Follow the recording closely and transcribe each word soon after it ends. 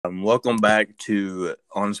Welcome back to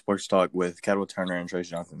On Sports Talk with Cadwell Turner and Trace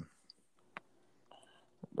Johnson.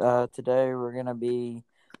 Today we're going to be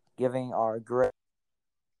giving our grade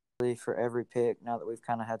for every pick now that we've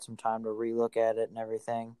kind of had some time to relook at it and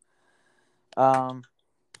everything.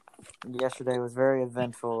 Yesterday was very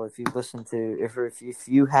eventful. If you have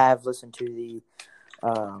listened to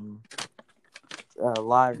the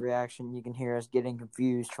live reaction, you can hear us getting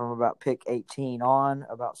confused from about pick 18 on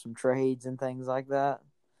about some trades and things like that.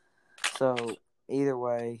 So either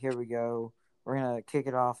way, here we go. We're going to kick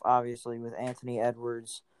it off, obviously, with Anthony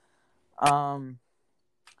Edwards. It's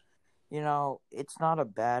not a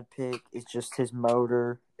bad pick. It's just his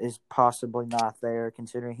motor is possibly not there,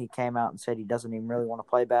 considering he came out and said he doesn't even really want to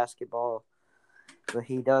play basketball. But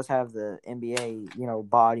he does have the NBA,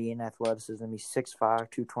 body and athleticism. He's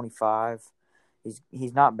 6'5", 225.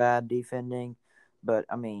 He's not bad defending, but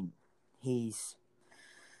I mean, he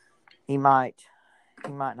might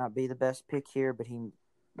not be the best pick here, but he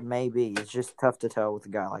may be. It's just tough to tell with a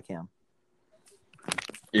guy like him.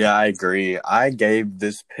 Yeah, I agree. I gave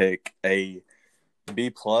this pick a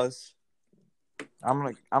B+.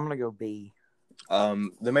 I'm gonna go B.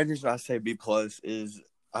 The main reason I say B+ is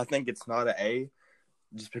I think it's not an A,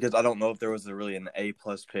 just because I don't know if there was really an A+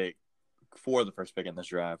 pick for the first pick in this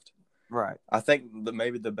draft. Right. I think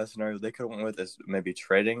maybe the best scenario they could have went with is maybe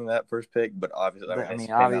trading that first pick, but obviously,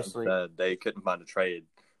 they couldn't find a trade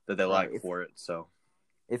that they liked for it. So,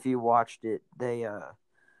 if you watched it, they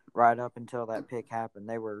right up until that pick happened,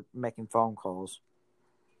 they were making phone calls.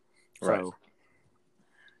 So,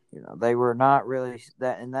 they were not really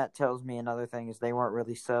that, and that tells me another thing is they weren't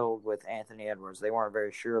really settled with Anthony Edwards. They weren't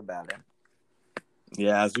very sure about him.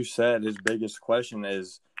 Yeah, as you said, his biggest question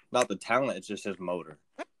is not the talent; it's just his motor.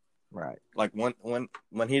 Right. Like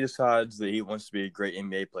when he decides that he wants to be a great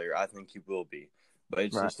NBA player, I think he will be. But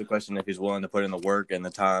it's just the question if he's willing to put in the work and the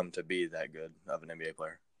time to be that good of an NBA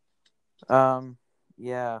player.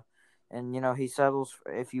 Yeah. And, he settles,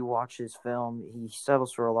 if you watch his film, he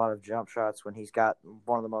settles for a lot of jump shots when he's got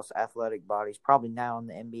one of the most athletic bodies, probably now in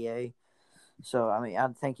the NBA. So, I mean, I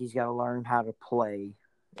think he's got to learn how to play.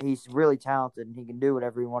 He's really talented, and he can do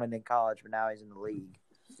whatever he wanted in college, but now he's in the league.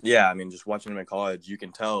 Yeah, I mean, just watching him in college, you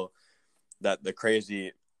can tell that the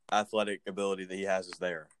crazy athletic ability that he has is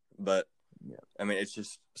there. But, I mean, it's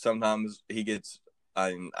just sometimes he gets,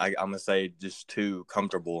 I'm going to say, just too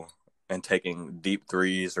comfortable and taking deep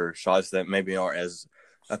threes or shots that maybe aren't as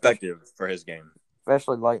effective for his game.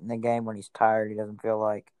 Especially late in the game when he's tired, he doesn't feel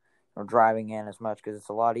like driving in as much because it's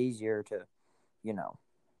a lot easier to,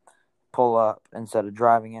 pull up instead of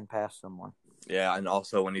driving in past someone. Yeah, and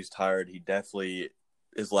also when he's tired, he definitely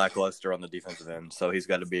is lackluster on the defensive end, so he's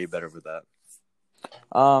got to be better with that.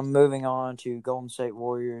 Moving on to Golden State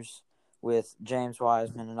Warriors with James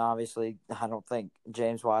Wiseman, and obviously I don't think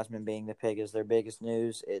James Wiseman being the pick is their biggest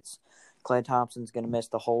news. It's Klay Thompson's going to miss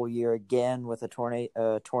the whole year again with a torn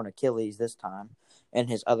Achilles this time and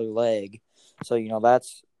his other leg. So,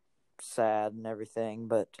 that's sad and everything.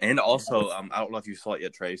 And also, I don't know if you saw it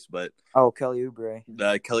yet, Trace, but Kelly Oubre.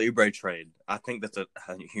 The Kelly Oubre trade. I think that's an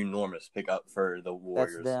enormous pickup for the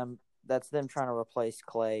Warriors. That's them trying to replace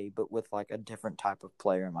Klay, but with like a different type of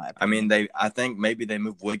player, in my opinion. I mean, I think maybe they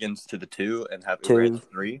move Wiggins to the 2 and have Oubre at the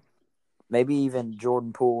 3. Maybe even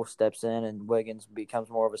Jordan Poole steps in and Wiggins becomes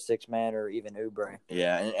more of a 6-man, or even Oubre.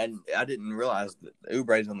 Yeah, and I didn't realize that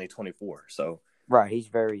Oubre's only 24, so right, he's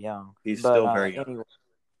very young. He's still very young.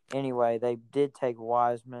 Anyway, they did take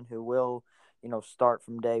Wiseman, who will, start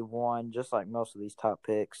from day one, just like most of these top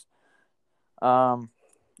picks.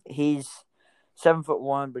 He's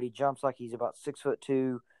 7'1", but he jumps like he's about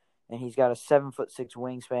 6'2", and he's got a 7'6"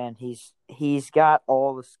 wingspan. He's got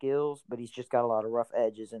all the skills, but he's just got a lot of rough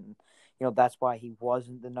edges, and that's why he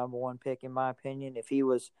wasn't the number one pick in my opinion. If he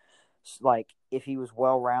was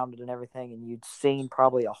well rounded and everything, and you'd seen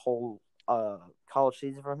probably a whole college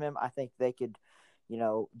season from him, I think they could,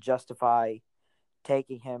 justify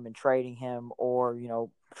taking him and trading him, or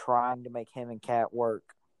trying to make him and Cat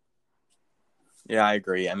work. Yeah, I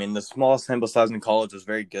agree. I mean, the small sample size in college was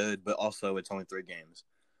very good, but also it's only 3 games.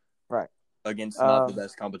 Right. Against not the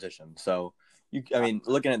best competition. So,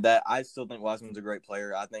 looking at that, I still think Wiseman's a great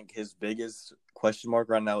player. I think his biggest question mark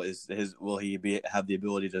right now is will he have the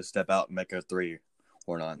ability to step out and make a 3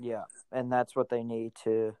 or not? Yeah, and that's what they need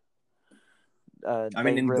to.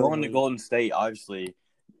 Going to Golden State, obviously,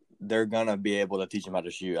 they're going to be able to teach him how to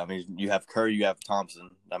shoot. I mean, you have Curry, you have Thompson.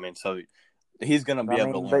 I mean, so he's going to be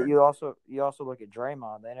able to learn. But you also look at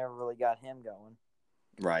Draymond. They never really got him going.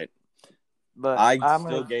 Right. But you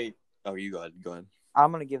go ahead. Go ahead.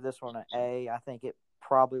 I'm going to give this one an A. I think it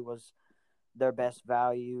probably was their best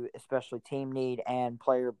value, especially team need and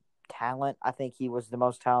player talent. I think he was the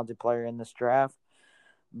most talented player in this draft,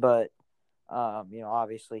 but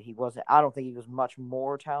obviously he wasn't. I don't think he was much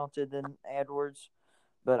more talented than Edwards,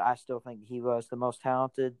 but I still think he was the most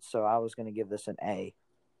talented. So I was going to give this an A.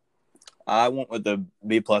 I went with the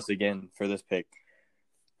B+ again for this pick.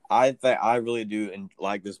 I think I really do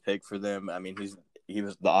like this pick for them. I mean, he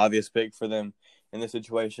was the obvious pick for them in this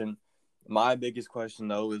situation. My biggest question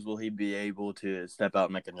though is, will he be able to step out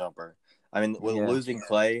and make a jumper? I mean, with losing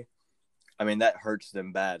Clay, I mean that hurts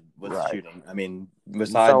them bad with shooting. I mean,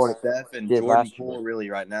 besides Steph and Jordan Poole, really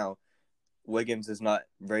right now, Wiggins is not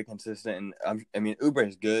very consistent. And I mean, Oubre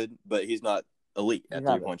is good, but he's not elite at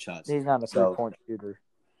 3-point shots. He's not a 3-point shooter,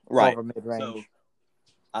 right? Over mid-range. So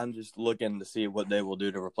I'm just looking to see what they will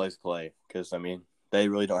do to replace Clay, because I mean they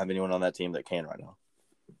really don't have anyone on that team that can right now.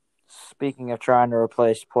 Speaking of trying to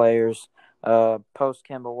replace players, post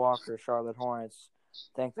Kemba Walker, Charlotte Hornets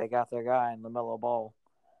think they got their guy in LaMelo Ball.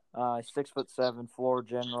 6'7", floor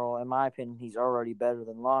general. In my opinion, he's already better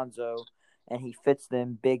than Lonzo, and he fits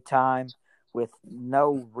them big time with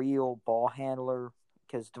no real ball handler.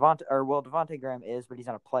 Because Devontae Graham is, but he's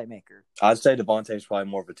not a playmaker. I'd say Devontae's probably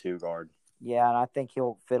more of a 2 guard. Yeah, and I think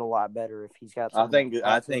he'll fit a lot better if he's got. I think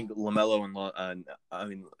LaMelo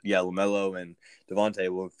LaMelo and Devontae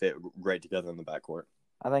will fit great together in the backcourt.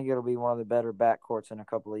 I think it'll be one of the better backcourts in a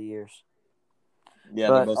couple of years. Yeah,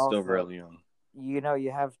 they're both still really young.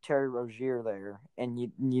 You have Terry Rozier there, and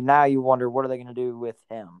you wonder what are they going to do with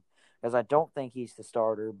him, because I don't think he's the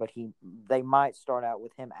starter, but they might start out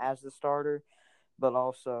with him as the starter, but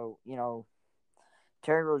also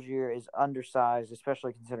Terry Rozier is undersized,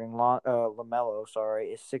 especially considering LaMelo.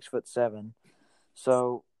 Is 6'7",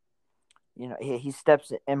 so he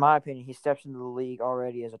steps. In my opinion, he steps into the league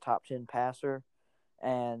already as a top 10 passer,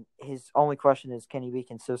 and his only question is, can he be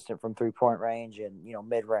consistent from 3-point range and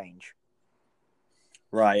mid range?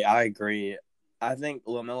 Right, I agree. I think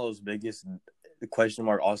LaMelo's biggest question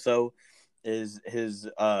mark also is his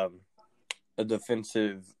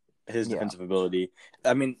defensive ability.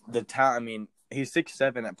 I mean, he's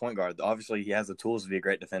 6'7" at point guard. Obviously, he has the tools to be a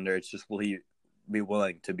great defender. It's just, will he be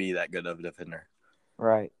willing to be that good of a defender?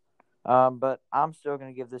 Right. But I'm still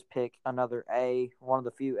going to give this pick another A, one of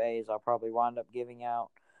the few A's I'll probably wind up giving out.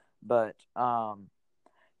 But,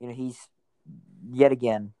 he's, yet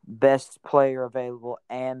again, best player available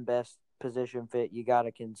and best position fit. You got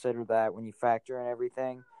to consider that when you factor in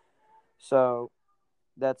everything. So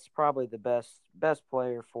that's probably the best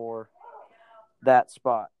player for that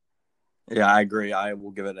spot. Yeah, I agree. I will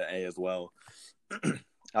give it an A as well.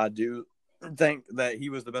 I do think that he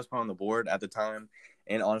was the best player on the board at the time.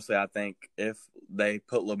 And honestly, I think if they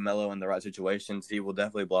put LaMelo in the right situations, he will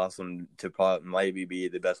definitely blossom to maybe be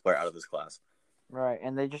the best player out of this class. Right,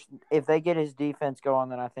 and if they get his defense going,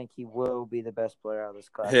 then I think he will be the best player out of this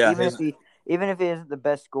class. Yeah, even if he isn't the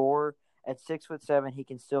best scorer, at 6'7", he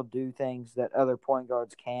can still do things that other point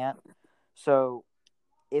guards can't. So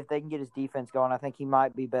if they can get his defense going, I think he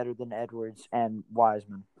might be better than Edwards and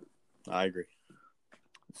Wiseman. I agree.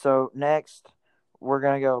 So next, we're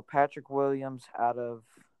going to go Patrick Williams out of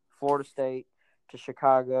Florida State to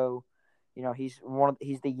Chicago. He's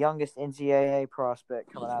the youngest NCAA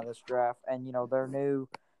prospect coming out of this draft, and their new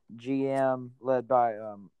GM led by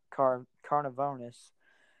Carnavonis.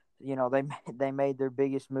 They made their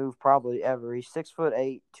biggest move probably ever. He's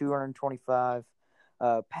 6'8", 225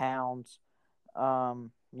 pounds.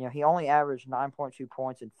 He only averaged 9.2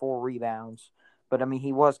 points and 4 rebounds, but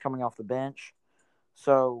he was coming off the bench.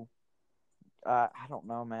 So I don't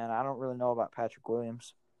know, man. I don't really know about Patrick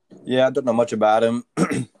Williams. Yeah, I don't know much about him,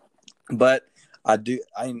 but I do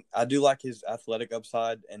like his athletic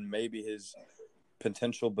upside and maybe his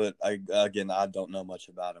potential. But I don't know much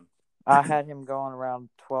about him. I had him going around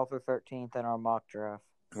 12th or 13th in our mock draft.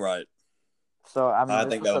 Right. So I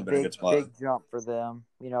think that would be a good spot. Big jump for them.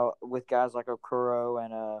 With guys like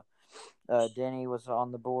Okoro and Denny was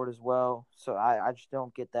on the board as well. So I just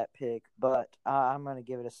don't get that pick. But I'm going to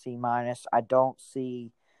give it a C-. I don't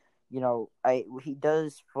see, he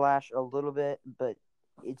does flash a little bit, but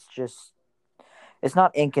it's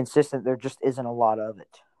not inconsistent. There just isn't a lot of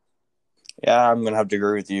it. Yeah, I'm gonna have to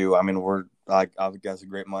agree with you. I mean, I guess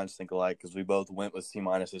great minds think alike, because we both went with C-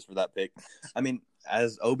 for that pick. I mean,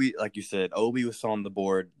 as Obi, like you said, Obi was on the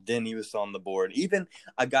board, Denny was on the board. Even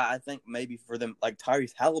a guy I think maybe for them like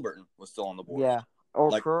Tyrese Halliburton was still on the board. Yeah,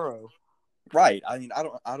 or Kuro. Right. I mean,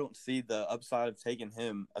 I don't see the upside of taking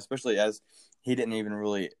him, especially as he didn't even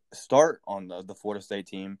really start on the Florida State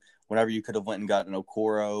team. Whenever you could have went and gotten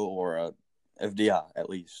Okoro or a FDI at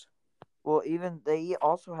least. Well, they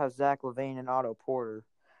also have Zach LaVine and Otto Porter,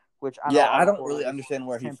 which I know Yeah, I Otto don't Porter really is understand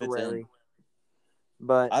where he fits in. temporary,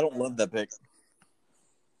 but I don't love that pick.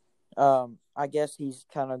 I guess he's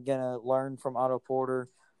kind of gonna learn from Otto Porter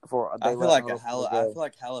before they I feel let like Otto Porter I go. feel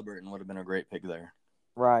like Halliburton would have been a great pick there.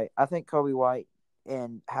 Right. I think Kobe White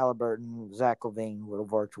and Halliburton, Zach LaVine would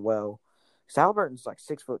have worked well. Because Halliburton's like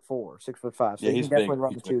 6'4", 6'5", so Yeah, he can he's definitely big.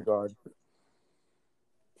 run He's the big. two guard.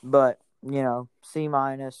 But C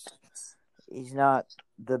minus. He's not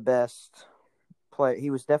the best player. He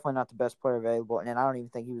was definitely not the best player available, and I don't even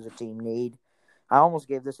think he was a team need. I almost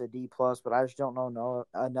gave this a D plus, but I just don't know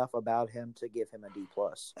enough about him to give him a D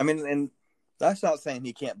plus. I mean, and that's not saying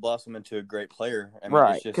he can't blossom into a great player. I mean,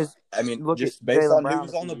 Right? it's just, Because look at just based Jaylen on who Brown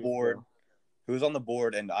was a on few the years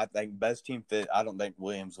board, ago. and I think best team fit. I don't think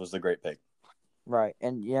Williams was the great pick. Right,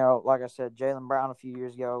 and like I said, Jaylen Brown a few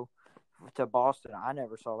years ago to Boston, I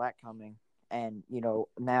never saw that coming, and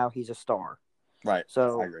now he's a star. Right.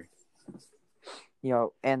 So I agree.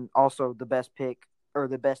 And also the best pick or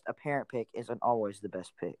the best apparent pick isn't always the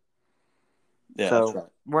best pick. Yeah, so that's right.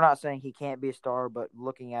 We're not saying he can't be a star, but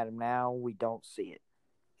looking at him now, we don't see it.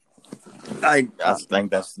 I think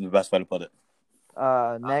that's the best way to put it.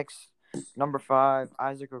 Next, number 5,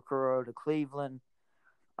 Isaac Okoro to Cleveland.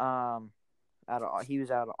 He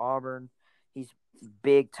was out of Auburn. He's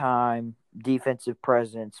big time defensive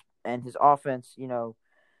presence, and his offense,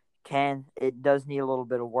 it does need a little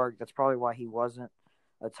bit of work. That's probably why he wasn't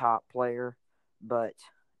a top player, but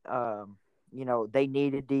they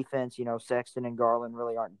needed defense. Sexton and Garland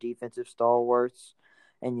really aren't defensive stalwarts,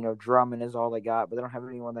 and Drummond is all they got, but they don't have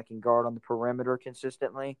anyone that can guard on the perimeter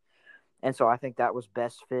consistently. And so I think that was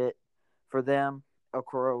best fit for them,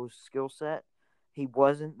 Okoro's skill set. He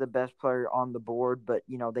wasn't the best player on the board, but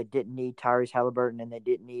they didn't need Tyrese Halliburton and they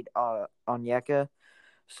didn't need Onyeka.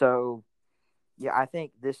 So yeah, I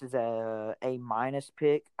think this is a minus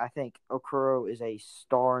pick. I think Okoro is a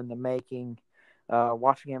star in the making.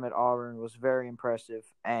 Watching him at Auburn was very impressive,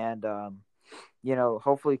 and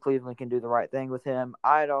hopefully Cleveland can do the right thing with him.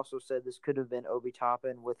 I had also said this could have been Obi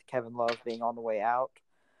Toppin with Kevin Love being on the way out,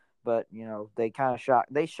 but they kind of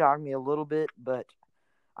shocked me a little bit, but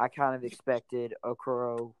I kind of expected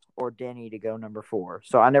Okoro or Denny to go number 4,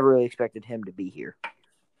 so I never really expected him to be here.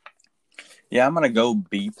 Yeah, I'm gonna go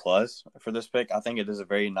B+ for this pick. I think it is a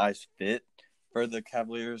very nice fit for the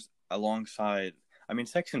Cavaliers alongside. I mean,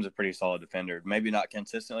 Sexton's a pretty solid defender. Maybe not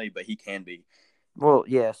consistently, but he can be. Well,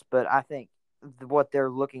 yes, but I think what they're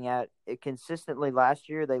looking at consistently last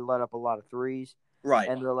year, they let up a lot of threes, right?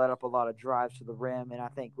 And they let up a lot of drives to the rim. And I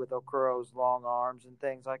think with Okoro's long arms and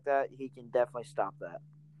things like that, he can definitely stop that.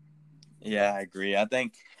 Yeah, I agree. I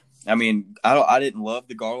didn't love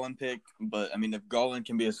the Garland pick, but I mean, if Garland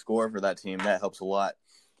can be a scorer for that team, that helps a lot.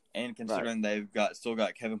 And considering they've still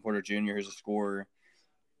got Kevin Porter Jr. as a scorer,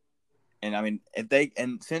 and I mean, I think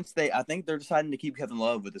they're deciding to keep Kevin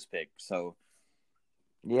Love with this pick. So,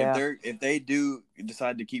 yeah, if they do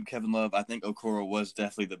decide to keep Kevin Love, I think Okoro was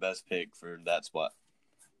definitely the best pick for that spot.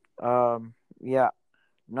 Yeah.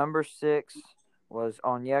 Number 6 was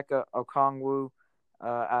Onyeka Okongwu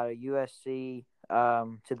out of USC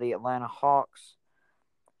to the Atlanta Hawks.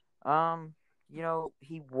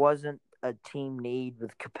 He wasn't a team need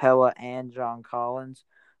with Capella and John Collins,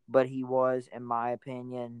 but he was, in my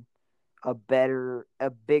opinion, a bigger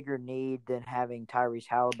need than having Tyrese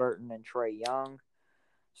Halliburton and Trae Young.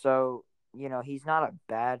 So, he's not a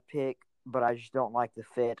bad pick, but I just don't like the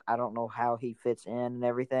fit. I don't know how he fits in and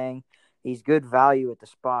everything. He's good value at the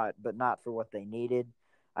spot, but not for what they needed.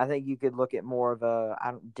 I think you could look at more of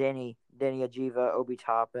Denny Ajiva, Obi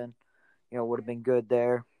Toppin, would have been good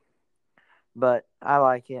there. But I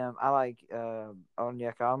like him. I like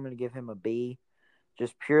Onyeka. I'm going to give him a B,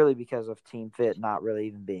 just purely because of team fit not really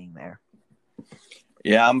even being there.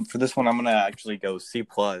 Yeah, for this one, I'm going to actually go C+,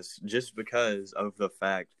 just because of the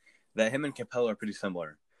fact that him and Capella are pretty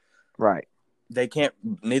similar. Right.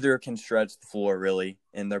 Neither can stretch the floor, really,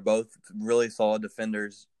 and they're both really solid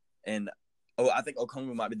defenders. And I think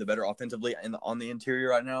Okongwu might be the better offensively on the interior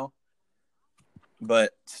right now.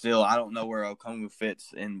 But still, I don't know where Okongwu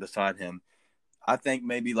fits in beside him. I think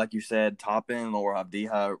maybe, like you said, Toppin or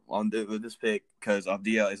Avdija with this pick, because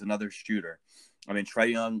Avdija is another shooter. I mean,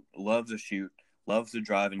 Trae Young loves to shoot, loves to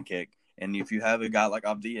drive and kick. And if you have a guy like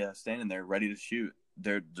Avdija standing there ready to shoot,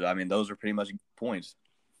 those are pretty much points.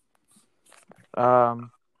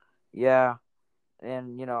 Yeah.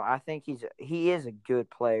 And, I think he is a good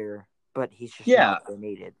player, but he's just not what they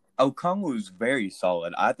needed. Okongwu's very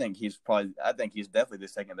solid. I think he's definitely the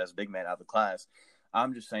second best big man out of the class.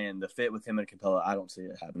 I'm just saying the fit with him and Capella, I don't see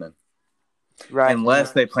it happening. Right.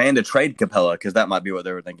 Unless they plan to trade Capella, because that might be what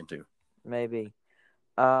they were thinking too. Maybe.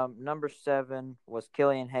 Number 7 was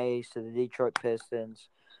Killian Hayes to the Detroit Pistons.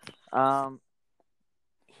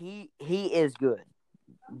 He is good.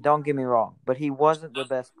 Don't get me wrong, but he wasn't the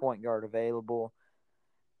best point guard available,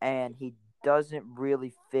 and he doesn't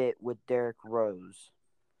really fit with Derrick Rose.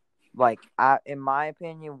 In my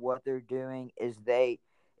opinion, what they're doing is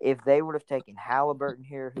if they would have taken Halliburton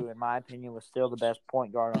here, who in my opinion was still the best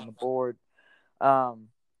point guard on the board,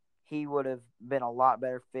 he would have been a lot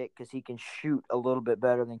better fit because he can shoot a little bit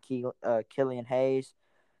better than Killian Hayes.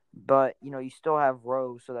 But, you still have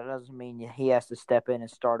Rose, so that doesn't mean he has to step in and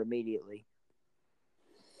start immediately.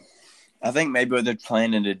 I think maybe what they're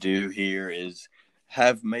planning to do here is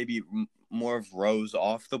have maybe more of Rose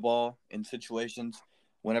off the ball in situations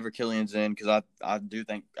whenever Killian's in, because I do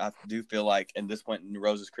feel like at this point in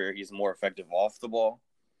Rose's career he's more effective off the ball.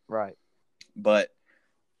 Right. But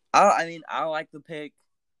I like the pick,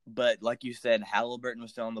 but like you said, Halliburton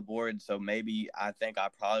was still on the board, so maybe I think I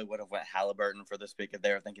probably would have went Halliburton for this pick if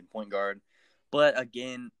they were thinking point guard. But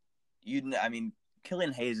again,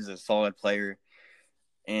 Killian Hayes is a solid player,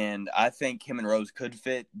 and I think him and Rose could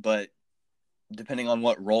fit, but depending on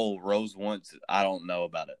what role Rose wants, I don't know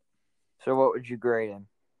about it. So what would you grade him?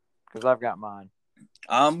 Because I've got mine.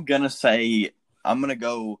 I'm going to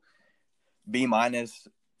go B-, and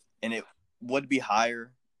it would be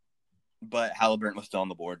higher, but Halliburton was still on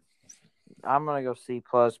the board. I'm going to go C+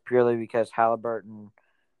 purely because Halliburton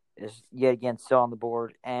is yet again still on the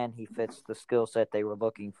board, and he fits the skill set they were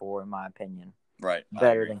looking for, in my opinion. Right.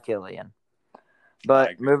 Better than Killian.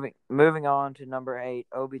 But moving on to number 8,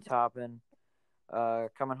 Obi Toppin,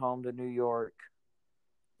 coming home to New York.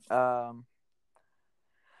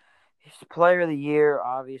 He's the player of the year,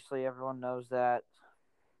 obviously. Everyone knows that.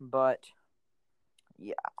 But,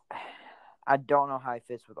 yeah, I don't know how he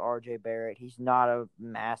fits with R.J. Barrett. He's not a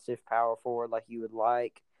massive power forward like you would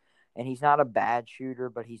like. And he's not a bad shooter,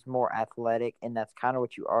 but he's more athletic, and that's kind of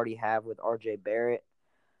what you already have with R.J. Barrett.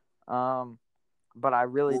 But I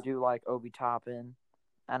really do like Obi Toppin,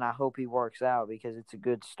 and I hope he works out because it's a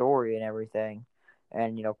good story and everything.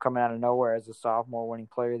 And, coming out of nowhere as a sophomore winning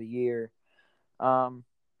player of the year.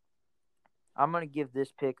 I'm going to give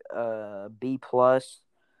this pick a B+,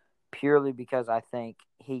 purely because I think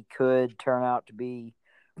he could turn out to be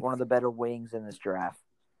one of the better wings in this draft.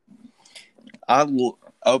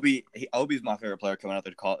 Obi's my favorite player coming out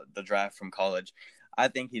the draft from college. I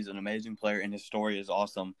think he's an amazing player, and his story is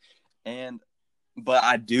awesome. But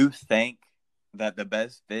I do think that the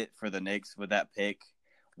best fit for the Knicks with that pick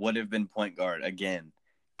would have been point guard again,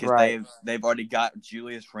 because they've already got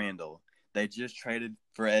Julius Randle. They just traded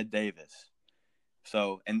for Ed Davis,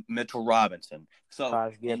 and Mitchell Robinson.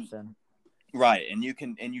 Taj Gibson. Right, and you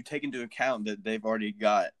take into account that they've already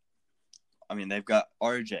got. They've got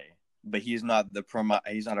RJ, but he's not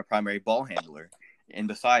a primary ball handler. And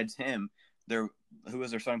besides him, who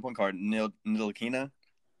is their starting point guard? Ntilikina?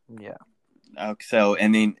 Yeah.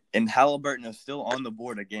 And Halliburton is still on the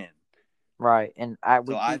board again. Right, and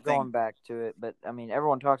we keep going back to it, but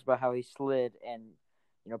everyone talks about how he slid, and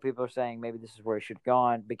people are saying maybe this is where he should have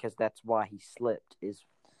gone because that's why he slipped. Is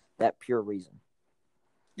that pure reason?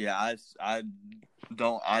 Yeah, I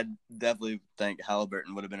definitely think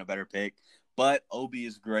Halliburton would have been a better pick, but Obi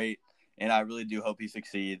is great, and I really do hope he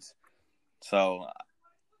succeeds. So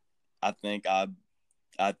I think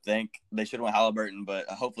they should have went Halliburton, but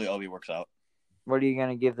hopefully Obi works out. What are you going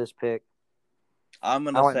to give this pick? I'm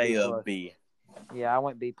going to say a B. Yeah, I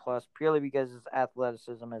went B+, purely because his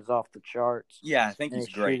athleticism is off the charts. Yeah, I think he's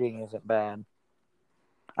great. Shooting isn't bad.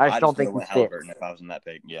 I just don't think he fits. Halliburton if I was in that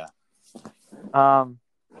pick, yeah.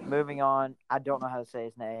 Moving on, I don't know how to say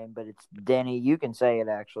his name, but it's Denny. You can say it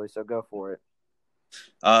actually, so go for it.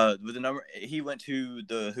 With the number, he went to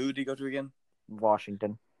who did he go to again?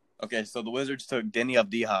 Washington. Okay, so the Wizards took Denny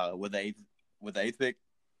Avdija with the eighth pick.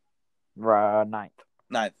 Ninth.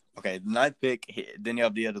 Okay, the ninth pick, Denny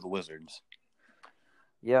Avdija to the Wizards.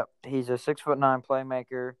 Yep, he's a 6'9"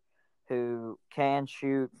 playmaker who can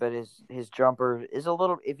shoot, but his jumper is a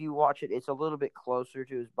little. If you watch it, it's a little bit closer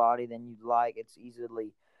to his body than you'd like. It's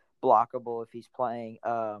easily blockable if he's playing,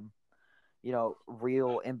 real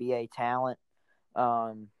NBA talent.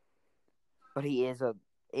 But he is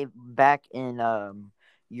back in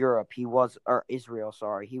Europe. Israel.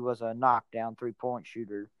 Sorry, he was a knockdown 3-point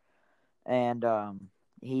shooter, and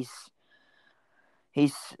he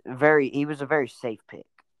was a very safe pick.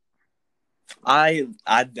 I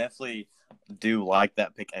definitely do like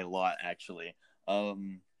that pick a lot, actually.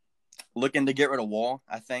 Looking to get rid of Wall,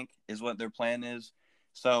 I think, is what their plan is.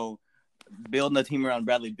 So, building a team around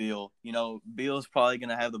Bradley Beal, Beal's probably going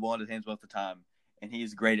to have the ball in his hands most of the time. and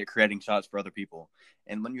he's great at creating shots for other people.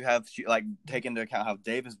 And when you have take into account how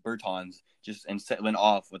Davis Bertans just went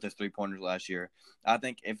off with his 3-pointers last year, I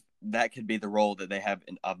think if that could be the role that they have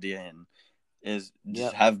in Avdia in, is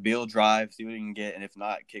just have Beal drive, see what he can get, and if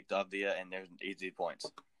not, kick to Avdia, and there's easy points.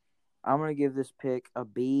 I'm going to give this pick a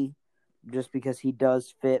B just because he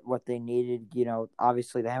does fit what they needed. You know,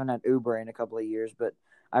 obviously they haven't had Oubre in a couple of years, but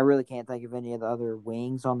I really can't think of any of the other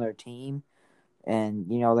wings on their team. And,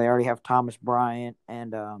 you know, they already have Thomas Bryant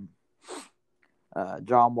and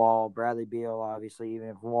John Wall, Bradley Beal, obviously. Even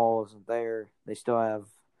if Wall isn't there, they still have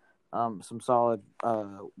some solid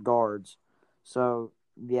guards. So,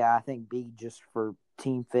 yeah, I think B just for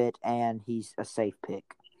team fit, and he's a safe pick.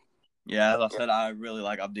 Yeah, as I said, I really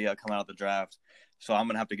like Avdia coming out of the draft. So I'm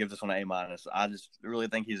going to have to give this one an A-. I just really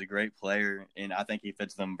think he's a great player, and I think he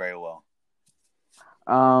fits them very well.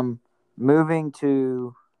 Moving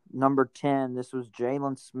to number 10, this was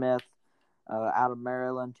Jalen Smith out of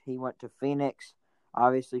Maryland. He went to Phoenix.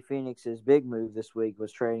 Obviously, Phoenix's big move this week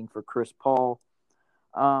was trading for Chris Paul.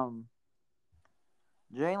 Jalen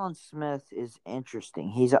Smith is interesting.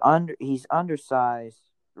 He's undersized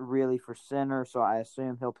really for center, so I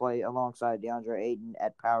assume he'll play alongside DeAndre Ayton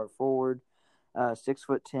at power forward.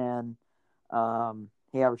 6'10".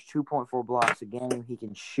 He averaged 2.4 blocks a game. He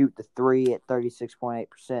can shoot the three at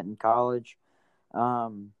 36.8% in college.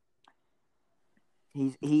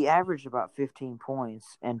 He averaged about 15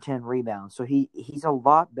 points and 10 rebounds. So he's a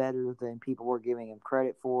lot better than people were giving him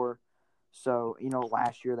credit for. So, you know,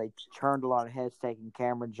 last year they turned a lot of heads taking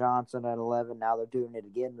Cameron Johnson at 11. Now they're doing it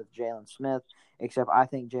again with Jalen Smith, except I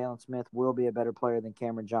think Jalen Smith will be a better player than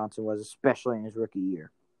Cameron Johnson was, especially in his rookie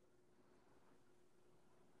year.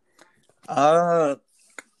 That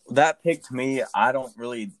pick to me, I don't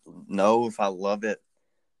really know if I love it.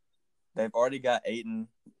 They've already got Ayton,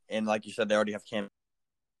 and like you said, they already have Cam.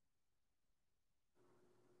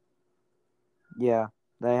 Yeah,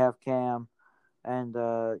 they have Cam. And,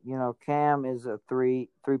 you know, Cam is a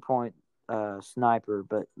three-point sniper,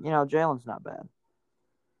 but, you know, Jalen's not bad.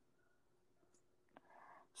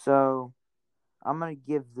 So I'm going to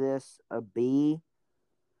give this a B,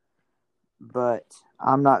 but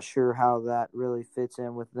I'm not sure how that really fits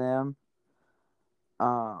in with them.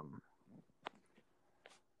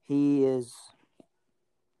 He's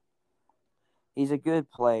a good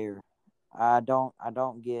player. I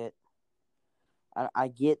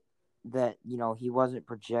get that, you know, he wasn't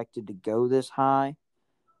projected to go this high,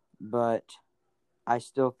 but I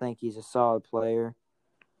still think he's a solid player.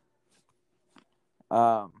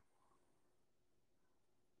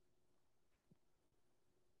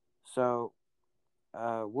 So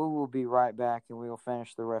we will be right back, and we will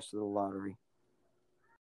finish the rest of the lottery.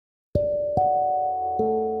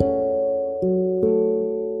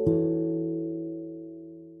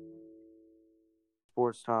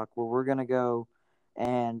 Sports Talk, where we're going to go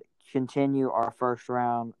and continue our first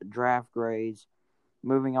round draft grades.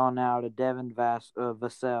 Moving on now to Devin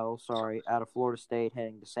Vassell, out of Florida State,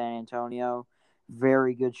 heading to San Antonio.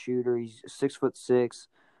 Very good shooter. He's 6'6",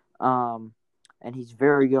 and he's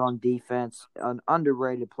very good on defense. An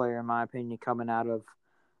underrated player, in my opinion, coming out of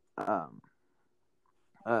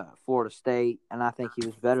Florida State, and I think he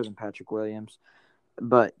was better than Patrick Williams.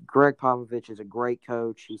 But Greg Popovich is a great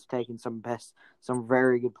coach. He's taken some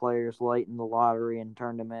very good players late in the lottery and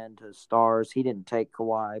turned them into stars. He didn't take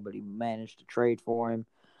Kawhi, but he managed to trade for him.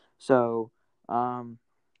 So, yeah.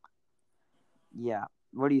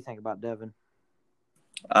 What do you think about Devin?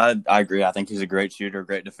 I agree. I think he's a great shooter,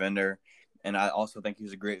 great defender, and I also think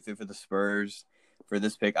he's a great fit for the Spurs. For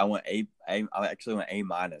this pick, I actually went A-.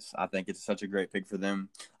 I think it's such a great pick for them.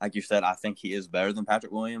 Like you said, I think he is better than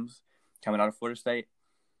Patrick Williams coming out of Florida State.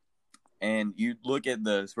 And you look at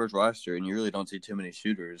the Spurs roster, and you really don't see too many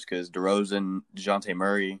shooters because DeRozan, DeJounte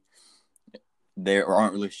Murray, they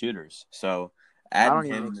aren't really shooters. So I don't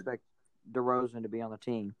even expect DeRozan to be on the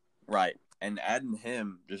team. Right. And adding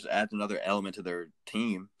him just adds another element to their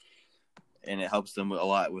team, and it helps them a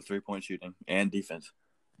lot with 3-point shooting and defense.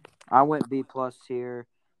 I went B+ here.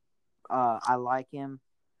 I like him.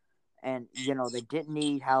 And, you know, they didn't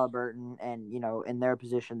need Halliburton, and, you know, in their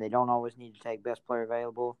position, they don't always need to take best player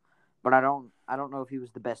available. But I don't know if he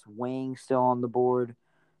was the best wing still on the board.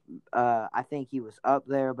 I think he was up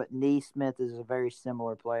there, but Nesmith is a very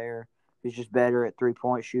similar player who's just better at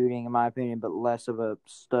 3-point shooting, in my opinion, but less of a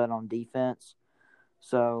stud on defense.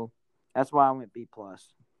 So that's why I went B+.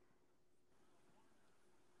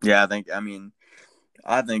 Yeah, I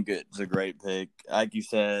think it's a great pick. Like you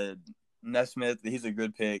said, Nesmith, he's a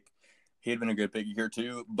good pick. He'd been a good pick here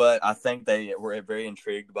too, but I think they were very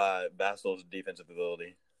intrigued by Vassell's defensive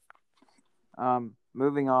ability.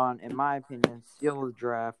 Moving on, in my opinion, steal of the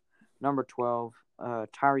draft, number 12,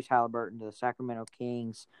 Tyrese Halliburton to the Sacramento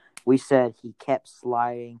Kings. We said he kept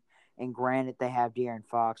sliding, and granted they have De'Aaron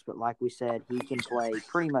Fox, but like we said, he can play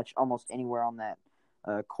pretty much almost anywhere on that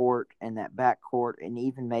court and that back court, and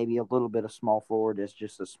even maybe a little bit of small forward as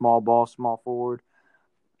just a small ball, small forward.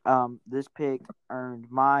 This pick earned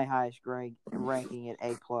my highest ranking at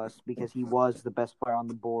A plus because he was the best player on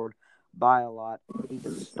the board by a lot. He's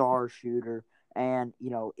a star shooter, and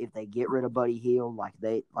if they get rid of Buddy Hield, like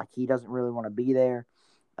he doesn't really want to be there,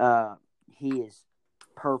 he is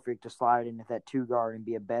perfect to slide in at that 2 guard and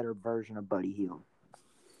be a better version of Buddy Hield.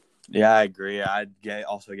 Yeah, I agree.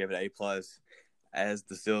 Also gave it A plus as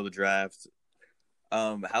the steal of the draft.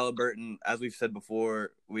 Halliburton, as we've said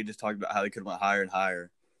before, we just talked about how he could have went higher and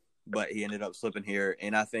higher, but he ended up slipping here.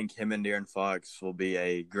 And I think him and De'Aaron Fox will be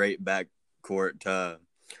a great backcourt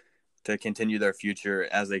to continue their future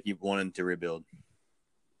as they keep wanting to rebuild.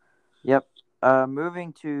 Yep.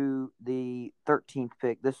 Moving to the 13th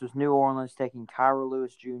pick, this was New Orleans taking Kira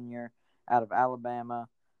Lewis Jr. out of Alabama.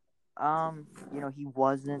 He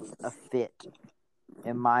wasn't a fit,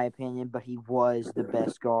 in my opinion, but he was the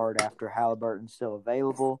best guard after Halliburton's still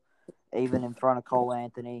available, even in front of Cole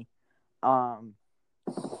Anthony.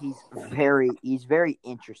 He's very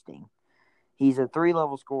interesting. He's a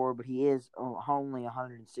 3-level scorer, but he is only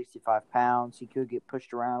 165 pounds. He could get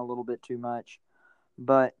pushed around a little bit too much,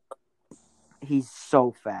 but he's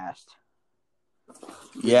so fast.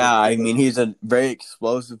 Yeah, I mean, he's a very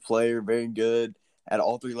explosive player, very good at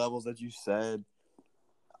all 3 levels that you said.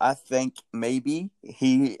 I think maybe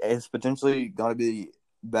he is potentially going to be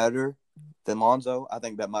better than Lonzo. I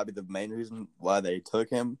think that might be the main reason why they took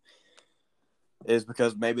him, is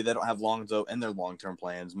because maybe they don't have Lonzo in their long-term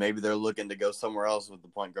plans. Maybe they're looking to go somewhere else with the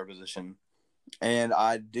point guard position. And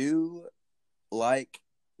I do like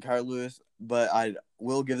Kira Lewis, but I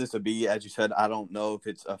will give this a B. As you said, I don't know if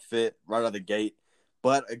it's a fit right out of the gate.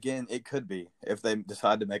 But, again, it could be if they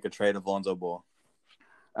decide to make a trade of Lonzo Ball.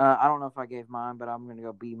 I don't know if I gave mine, but I'm going to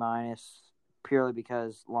go B- purely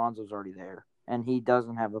because Lonzo's already there. And he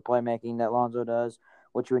doesn't have the playmaking that Lonzo does,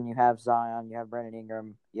 which when you have Zion, you have Brandon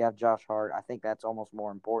Ingram, you have Josh Hart, I think that's almost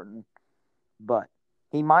more important. But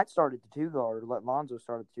he might start at the 2 guard, let Lonzo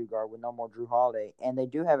start at the 2 guard with no more Drew Holiday. And they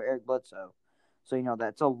do have Eric Bledsoe. So,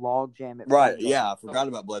 that's a log jam at right. Yeah, I forgot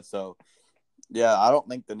about Bledsoe. Yeah, I don't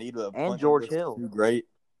think the need of and George Hill is too great.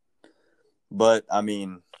 But, I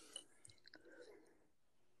mean,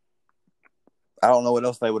 I don't know what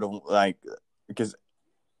else they would have, because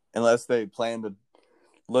unless they planned to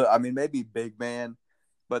look, I mean, maybe big man,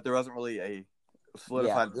 but there wasn't really a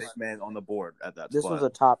solidified big man on the board at that spot. This was a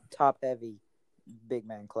top-heavy big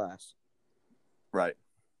man class. Right.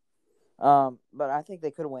 But I think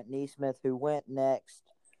they could have went Nesmith, who went next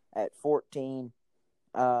at 14.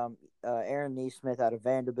 Aaron Nesmith out of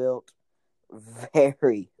Vanderbilt,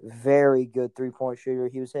 very, very good 3-point shooter.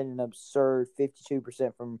 He was hitting an absurd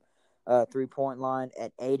 52% from 3-point line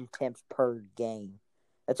at 8 attempts per game.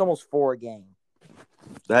 That's almost 4 a game.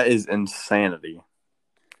 That is insanity.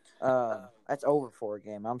 That's over 4 a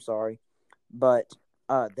game. I'm sorry, but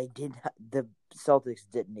the Celtics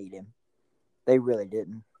didn't need him. They really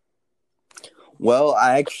didn't. Well,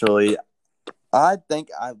 I think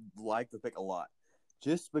I like the pick a lot,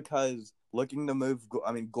 just because looking to move.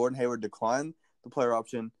 I mean, Gordon Hayward declined the player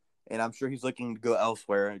option, and I'm sure he's looking to go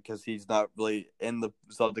elsewhere because he's not really in the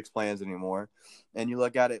Celtics' plans anymore. And you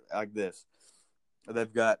look at it like this: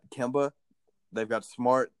 they've got Kemba, they've got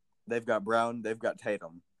Smart, they've got Brown, they've got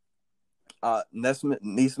Tatum.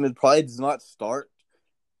 Nesmith probably does not start,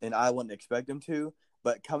 and I wouldn't expect him to.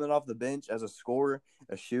 But coming off the bench as a scorer,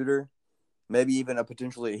 a shooter, maybe even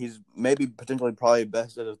he's potentially probably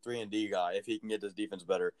best as a 3-and-D guy if he can get his defense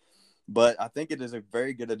better. But I think it is a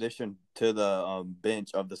very good addition to the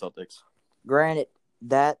bench of the Celtics. Granted,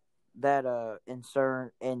 that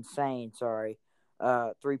insane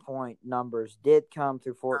 3-point numbers did come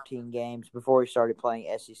through 14 games before he started playing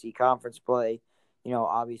SEC conference play.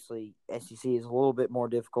 Obviously SEC is a little bit more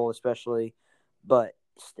difficult, especially, but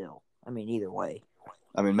still, I mean, either way.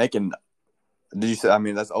 I mean, did you say? I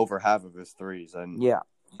mean, that's over half of his threes, and yeah,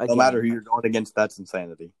 no matter who you're going against, that's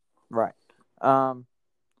insanity. Right.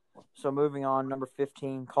 So moving on, number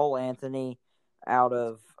 15, Cole Anthony out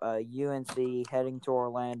of UNC heading to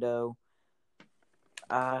Orlando.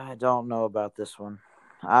 I don't know about this one.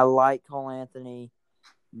 I like Cole Anthony,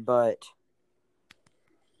 but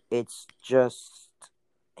it's just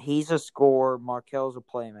he's a scorer. Markel's a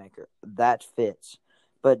playmaker. That fits.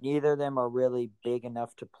 But neither of them are really big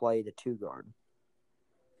enough to play the 2-guard.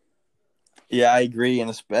 Yeah, I agree, and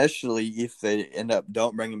especially if they end up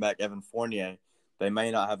don't bringing back Evan Fournier, they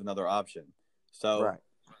may not have another option. So Right.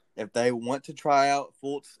 if they want to try out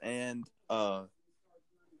Fultz and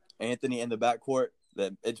Anthony in the backcourt,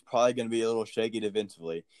 that it's probably going to be a little shaky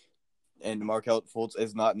defensively. And Markelle Fultz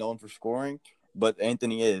is not known for scoring, but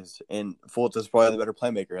Anthony is, and Fultz is probably the better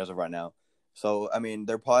playmaker as of right now. So I mean,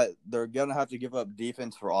 they're gonna have to give up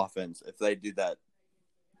defense for offense if they do that.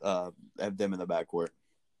 Have them in the backcourt.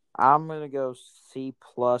 I'm gonna go C+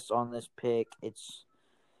 on this pick.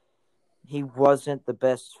 He wasn't the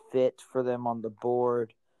best fit for them on the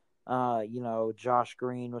board. Josh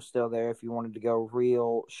Green was still there if you wanted to go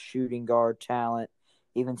real shooting guard talent.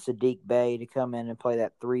 Even Sadiq Bey to come in and play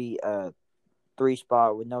that three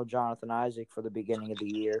spot with no Jonathan Isaac for the beginning of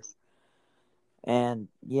the year. And,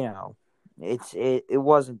 it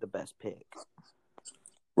wasn't the best pick.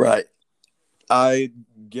 Right. I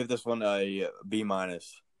give this one a B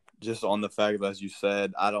minus, just on the fact that, as you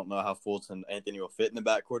said, I don't know how Fultz and Anthony will fit in the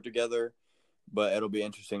backcourt together, but it'll be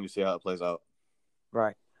interesting to see how it plays out.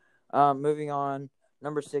 Right. Moving on,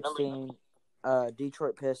 number 16,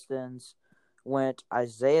 Detroit Pistons went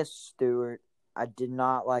Isaiah Stewart. I did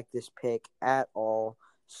not like this pick at all.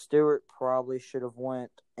 Stewart probably should have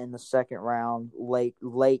went in the second round,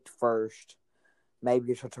 late first,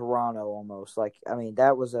 maybe to Toronto almost.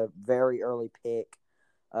 That was a very early pick.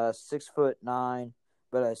 6'9",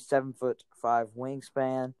 but a 7'5"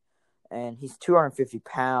 wingspan, and he's 250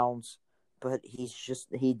 pounds. But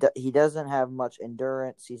he doesn't have much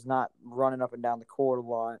endurance. He's not running up and down the court a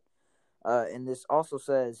lot. And this also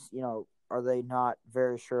says, are they not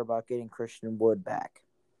very sure about getting Christian Wood back?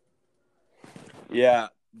 Yeah,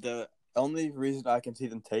 the only reason I can see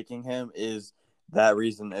them taking him is that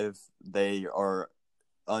reason if they are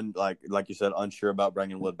like you said, unsure about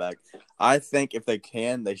bringing Wood back. I think if they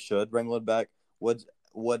can, they should bring Wood back. Wood,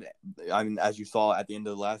 I mean, as you saw at the end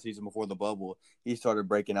of the last season before the bubble, he started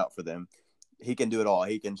breaking out for them. He can do it all.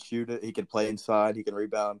 He can shoot it. He can play inside. He can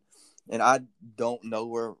rebound. And I don't know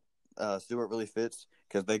where Stewart really fits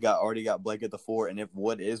because they already got Blake at the 4, and if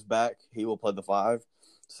Wood is back, he will play the 5.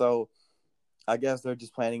 So I guess they're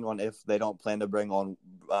just planning on if they don't plan to bring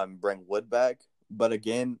Wood back. But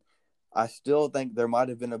again, I still think there might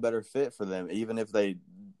have been a better fit for them, even if they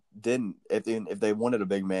didn't. If they wanted a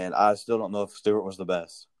big man, I still don't know if Stewart was the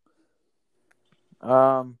best.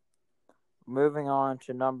 Moving on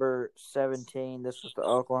to number 17, this was the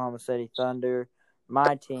Oklahoma City Thunder.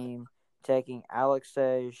 My team taking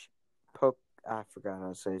Alexej I forgot how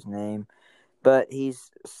to say his name, but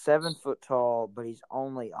he's 7 foot tall, but he's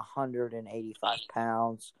only 185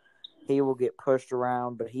 pounds. He will get pushed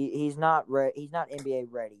around, but he's not he's not NBA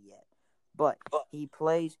ready yet. But he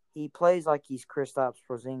plays like he's Kristaps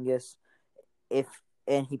Porzingis,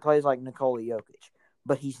 and he plays like Nikola Jokic,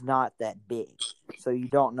 but he's not that big. So you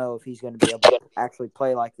don't know if he's going to be able to actually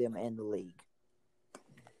play like them in the league.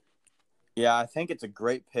 Yeah, I think it's a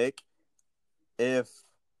great pick if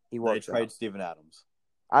they trade out. Steven Adams.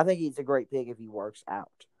 I think it's a great pick if he works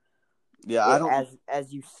out. Yeah, I don't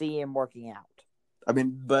as you see him working out. I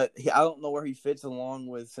mean, but I don't know where he fits along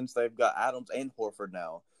with since they've got Adams and Horford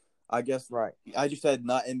now. I guess right. I just said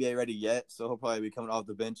not NBA ready yet, so he'll probably be coming off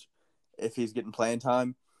the bench if he's getting playing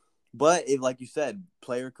time. But if, like you said,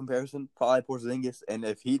 player comparison, probably Porzingis, and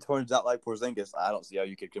if he turns out like Porzingis, I don't see how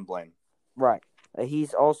you could complain. Right.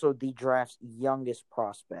 He's also the draft's youngest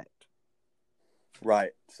prospect.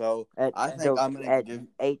 Right. So I think I'm going to give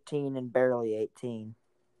 18 and barely 18.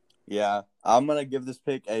 Yeah, I'm going to give this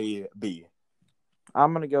pick a B.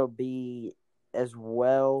 I'm going to go B as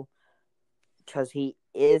well because he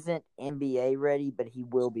isn't NBA ready, but he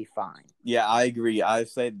will be fine. Yeah, I agree. I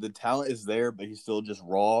say the talent is there, but he's still just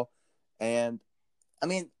raw. And, I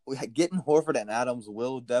mean, getting Horford and Adams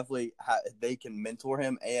will definitely they can mentor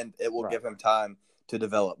him, and it will give him time to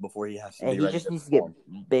develop before he has to be ready. He just needs to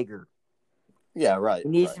get bigger. Yeah, right. He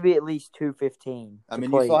needs to be at least 215. I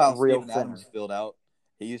mean, you saw how Steven Adams filled out.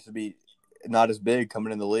 He used to be not as big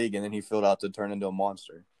coming in the league, and then he filled out to turn into a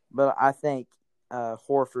monster. But I think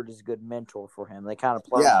Horford is a good mentor for him. They kind of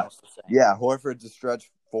play almost the same. Yeah, Horford's a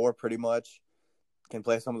stretch 4 pretty much. Can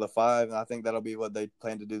play some of the 5, and I think that'll be what they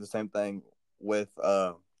plan to do the same thing with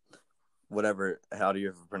whatever. How do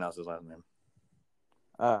you pronounce his last name?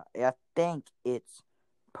 I think it's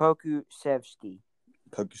Pokusevski.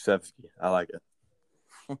 Pokusevski. I like it.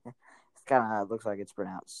 It's kind of how it looks like it's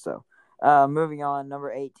pronounced. So, moving on,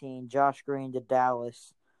 number 18, Josh Green to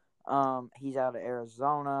Dallas. He's out of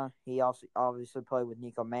Arizona. He also obviously played with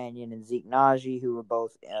Nico Mannion and Zeke Naji, who were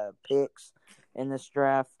both picks in this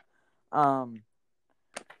draft.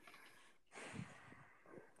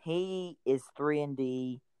 He is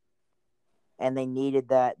 3-D. and they needed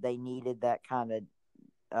that. They needed that kind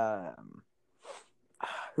of.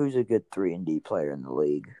 Who's a good 3-and-D player in the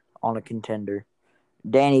league on a contender?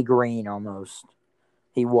 Danny Green, almost.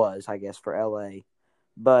 He was, I guess, for LA,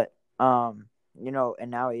 but and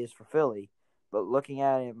now he is for Philly. But looking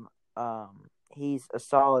at him, he's a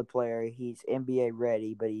solid player. He's NBA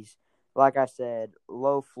ready, but he's, like I said,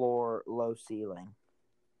 low floor, low ceiling.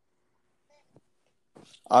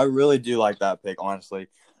 I really do like that pick, honestly.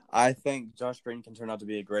 I think Josh Green can turn out to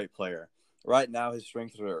be a great player. Right now, his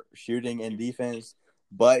strengths are shooting and defense,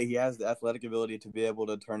 but he has the athletic ability to be able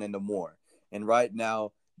to turn into more. And right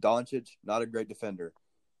now, Doncic, not a great defender.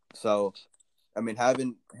 So, I mean,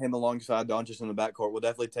 having him alongside Doncic in the backcourt will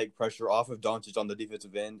definitely take pressure off of Doncic on the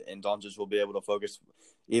defensive end, and Doncic will be able to focus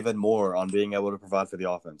even more on being able to provide for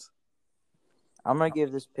the offense. I'm going to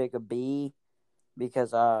give this pick a B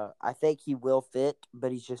because I think he will fit,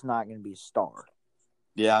 but he's just not going to be a star.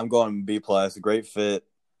 Yeah, I'm going B+. Great fit,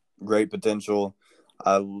 great potential.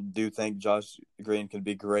 I do think Josh Green could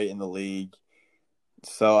be great in the league.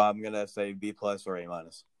 So I'm going to say B+ or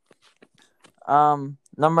A-.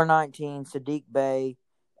 Number 19, Saddiq Bey,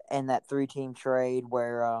 and that 3-team trade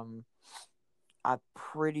where I'm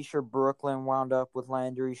pretty sure Brooklyn wound up with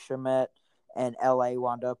Landry Shamet and LA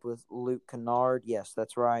wound up with Luke Kennard. Yes,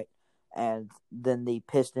 that's right. And then the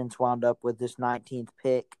Pistons wound up with this 19th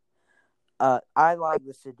pick. I like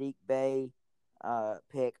the Saddiq Bey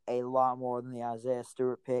pick a lot more than the Isaiah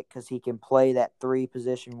Stewart pick because he can play that 3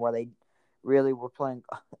 position where they really were playing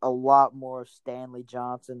a lot more Stanley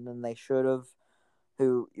Johnson than they should have.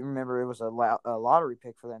 Who, you remember, it was a lottery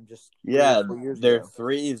pick for them just 3 or 4 years their ago.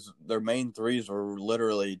 their main threes were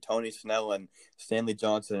literally Tony Snell and Stanley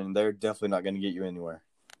Johnson, and they're definitely not going to get you anywhere.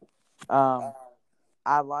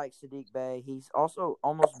 I like Saddiq Bey. He's also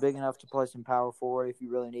almost big enough to play some power forward if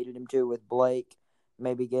you really needed him to with Blake,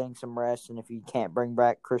 maybe getting some rest, and if you can't bring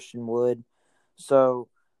back Christian Wood. So,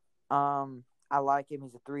 I like him.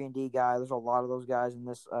 He's a 3-and-D guy. There's a lot of those guys in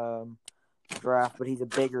this draft, but he's a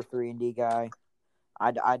bigger 3-and-D guy.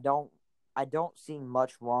 I don't see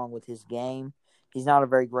much wrong with his game. He's not a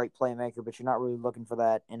very great playmaker, but you're not really looking for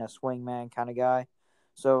that in a swingman kind of guy.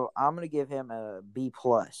 So I'm going to give him a B+.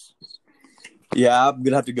 Yeah, I'm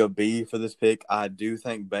going to have to go B for this pick. I do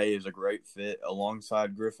think Bey is a great fit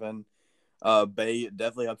alongside Griffin. Bey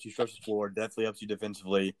definitely helps you stretch the floor, definitely helps you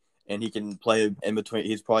defensively, and he can play in between.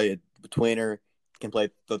 He's probably a betweener, can play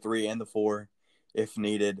the 3 and the 4 if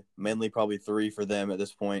needed, mainly probably 3 for them at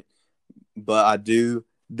this point. But I do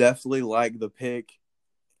definitely like the pick,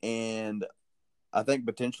 and I think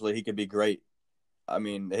potentially he could be great. I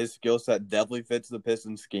mean, his skill set definitely fits the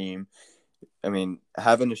Pistons scheme. I mean,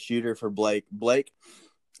 having a shooter for Blake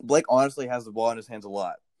honestly has the ball in his hands a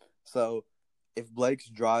lot. So if Blake's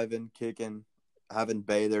driving, kicking, having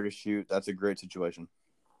Bey there to shoot, that's a great situation.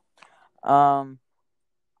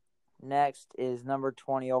 Next is number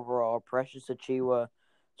 20 overall, Precious Achiuwa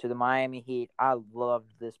to the Miami Heat. I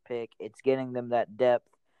loved this pick. It's getting them that depth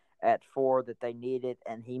at 4 that they needed,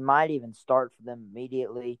 and he might even start for them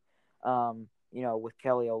immediately. With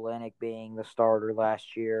Kelly Olynyk being the starter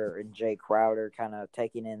last year and Jay Crowder kind of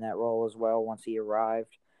taking in that role as well once he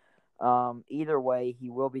arrived. Either way, he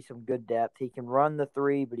will be some good depth. He can run the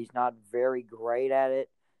 3, but he's not very great at it,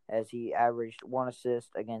 as he averaged 1 assist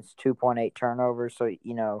against 2.8 turnovers. So,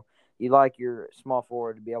 you like your small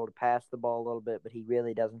forward to be able to pass the ball a little bit, but he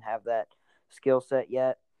really doesn't have that skill set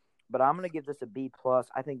yet. But I'm going to give this a B+.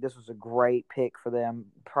 I think this was a great pick for them,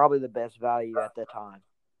 probably the best value at that time.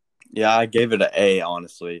 Yeah, I gave it an A,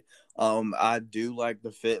 honestly. I do like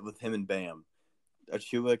the fit with him and Bam.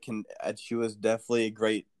 Achiuwa's definitely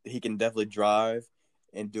great. He can definitely drive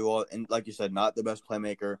and do all, and like you said, not the best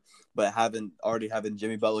playmaker, but having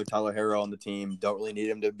Jimmy Butler, Tyler Herro on the team, don't really need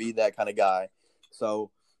him to be that kind of guy.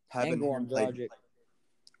 So having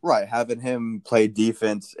him play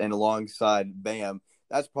defense and alongside Bam,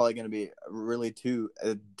 that's probably going to be really two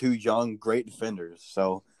young, great defenders.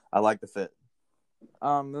 So I like the fit.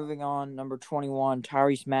 Moving on, number 21,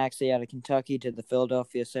 Tyrese Maxey out of Kentucky to the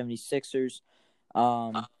Philadelphia 76ers.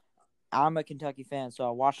 I'm a Kentucky fan, so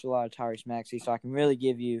I watched a lot of Tyrese Maxey, so I can really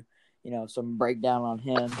give you, some breakdown on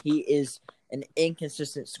him. He is an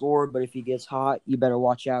inconsistent scorer, but if he gets hot, you better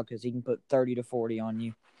watch out because he can put 30 to 40 on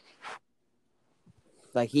you.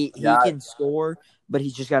 Like, he can score, but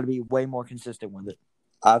he's just got to be way more consistent with it.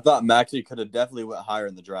 I thought Maxey could have definitely went higher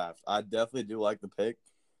in the draft. I definitely do like the pick.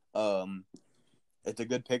 It's a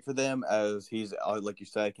good pick for them as he's, like you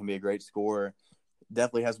said, can be a great scorer.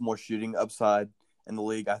 Definitely has more shooting upside in the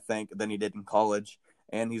league, I think, than he did in college.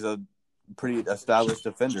 And he's a pretty established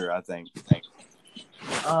defender, I think.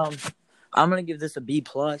 I'm going to give this a B+.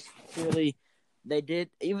 Really,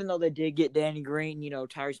 even though they did get Danny Green,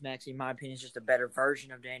 Tyrese Maxey, in my opinion, is just a better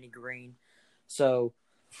version of Danny Green. So,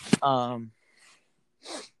 yeah,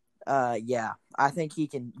 I think he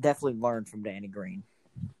can definitely learn from Danny Green.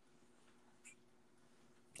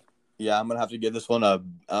 Yeah, I'm gonna give this one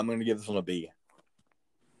a B.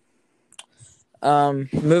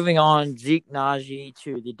 Moving on, Zeke Naji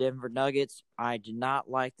to the Denver Nuggets. I did not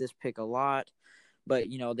like this pick a lot, but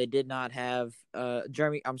they did not have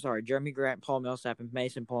Jeremy Grant, Paul Millsap, and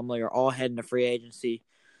Mason Plumlee are all heading to free agency,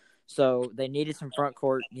 so they needed some front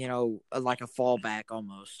court, like a fallback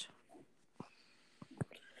almost.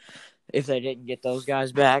 If they didn't get those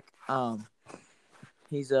guys back,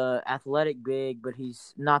 he's a athletic big, but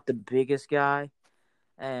he's not the biggest guy,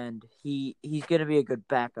 and he's gonna be a good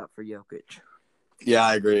backup for Jokic. Yeah,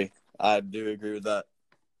 I agree. I do agree with that.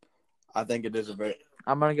 I think it is a very.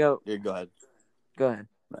 I'm gonna go. Yeah, go ahead. Go ahead.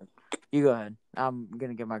 You go ahead. I'm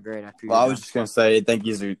gonna get my grade after you. Well, I was just gonna say, I think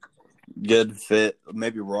he's a good fit,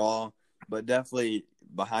 maybe raw, but definitely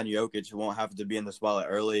behind Jokic, he won't have to be in the spotlight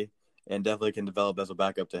early, and definitely can develop as a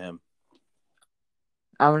backup to him.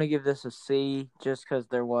 I'm gonna give this a C, just because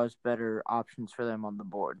there was better options for them on the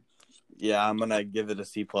board. Yeah, I'm gonna give it a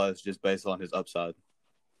C+, just based on his upside.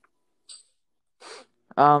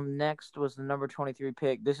 Next was the number 23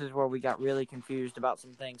 pick. This is where we got really confused about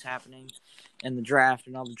some things happening in the draft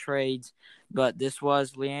and all the trades. But this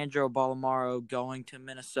was Leandro Bolmaro going to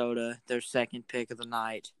Minnesota, their second pick of the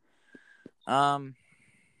night.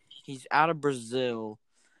 He's out of Brazil.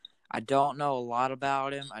 I don't know a lot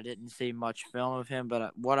about him. I didn't see much film of him,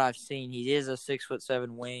 but what I've seen, he is a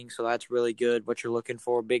 6'7" wing, so that's really good. What you're looking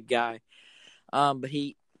for, big guy. But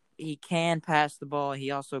he can pass the ball.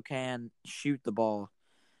 He also can shoot the ball.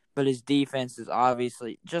 But his defense is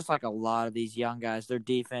obviously, just like a lot of these young guys, their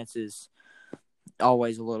defense is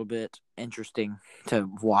always a little bit interesting to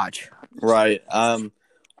watch. Right.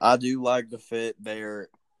 I do like the fit there,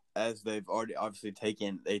 as they've already obviously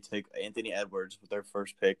they took Anthony Edwards with their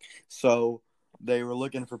first pick. So they were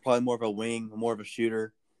looking for probably more of a wing, more of a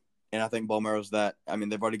shooter. And I think Bolmaro's that. I mean,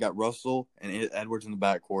 they've already got Russell and Edwards in the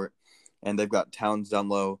backcourt, and they've got Towns down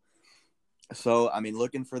low. So, I mean,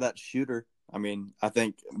 looking for that shooter. I mean, I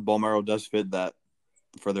think Bolmaro does fit that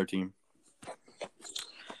for their team.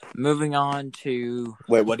 Moving on to...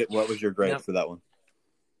 Wait, what was your grade for that one?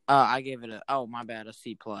 I gave it a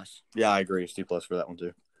C+. Yeah, I agree. C+ for that one,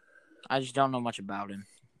 too. I just don't know much about him.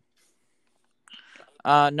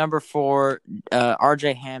 Number 4,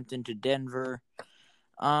 RJ Hampton to Denver.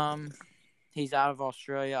 He's out of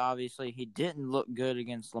Australia, obviously. He didn't look good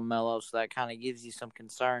against LaMelo, so that kind of gives you some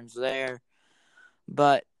concerns there.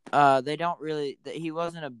 But they don't really – he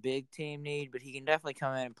wasn't a big team need, but he can definitely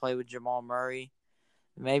come in and play with Jamal Murray.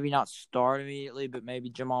 Maybe not start immediately, but maybe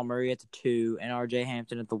Jamal Murray at the 2 and RJ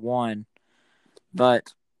Hampton at the 1.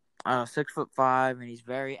 But 6'5", and he's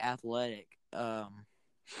very athletic. You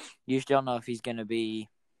just don't know if he's going to be,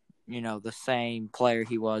 the same player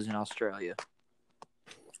he was in Australia.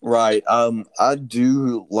 Right. I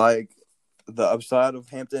do like the upside of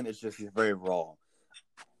Hampton. It's just he's very raw.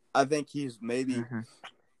 I think he's maybe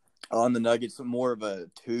on the Nuggets more of a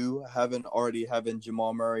 2, having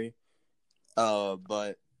Jamal Murray.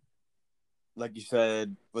 But like you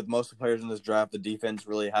said, with most of the players in this draft, the defense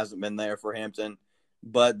really hasn't been there for Hampton.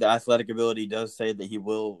 But the athletic ability does say that he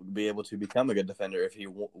will be able to become a good defender if he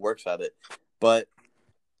works at it. But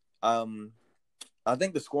I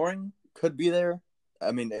think the scoring could be there.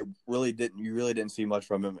 I mean, you really didn't see much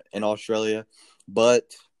from him in Australia,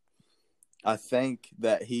 but I think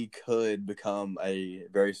that he could become a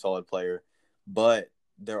very solid player. But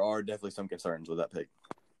there are definitely some concerns with that pick.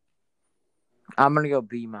 I'm gonna go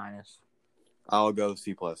B-. I'll go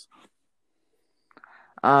C+.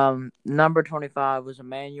 Number 25 was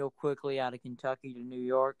Emmanuel Quickley out of Kentucky to New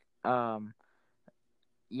York.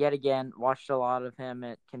 Yet again, watched a lot of him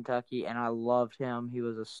at Kentucky, and I loved him. He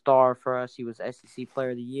was a star for us. He was SEC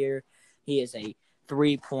Player of the Year. He is a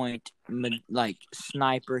 3-point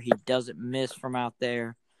sniper. He doesn't miss from out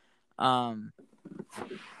there.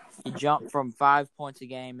 He jumped from 5 points a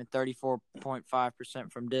game and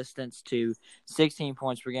 34.5% from distance to 16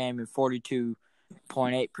 points per game and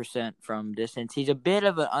 42.8% from distance. He's a bit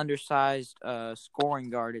of an undersized scoring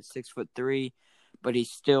guard at 6'3", but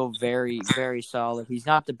he's still very, very solid. He's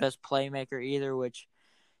not the best playmaker either, which,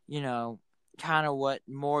 kind of what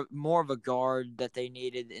more of a guard that they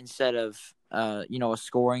needed instead of, a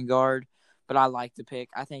scoring guard. But I like the pick.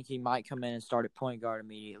 I think he might come in and start at point guard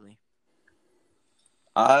immediately.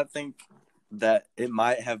 I think that it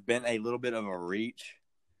might have been a little bit of a reach.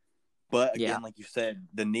 But again, like you said,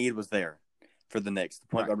 the need was there for the Knicks. The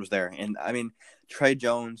point guard was there. And, I mean, Trey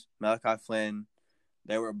Jones, Malachi Flynn,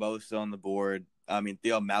 They were both still on the board. I mean,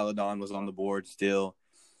 Theo Maledon was on the board still.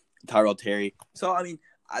 Tyrell Terry. So, I mean,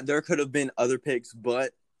 there could have been other picks,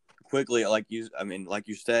 but quickly, like you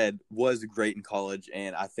said, was great in college,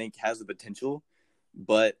 and I think has the potential.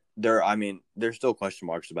 But there's still question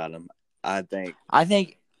marks about him. I think. I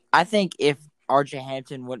think if R.J.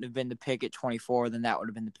 Hampton wouldn't have been the pick at 24, then that would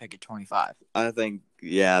have been the pick at 25. I think,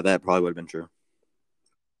 yeah, that probably would have been true.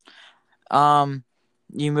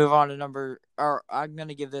 You move on to I'm going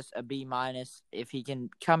to give this a B-. If he can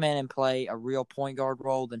come in and play a real point guard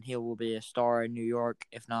role, then he will be a star in New York.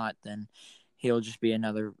 If not, then he'll just be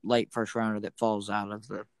another late first rounder that falls out of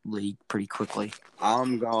the league pretty quickly.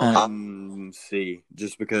 I'm going C,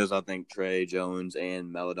 just because I think Trey Jones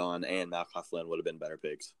and Maledon and Malachi Flynn would have been better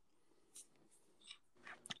picks.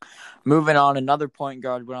 Moving on, another point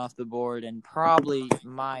guard went off the board, and probably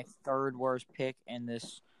my third worst pick in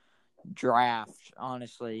this draft,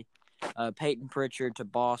 honestly. Peyton Pritchard to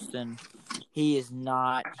Boston. He is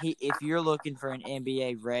not. If you're looking for an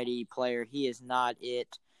NBA ready player, he is not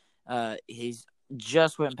it. He's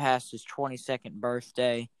just went past his 22nd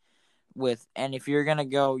birthday. And if you're gonna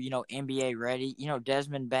go, NBA ready,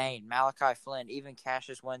 Desmond Bane, Malachi Flynn, even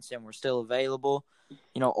Cassius Winston were still available.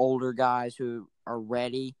 Older guys who are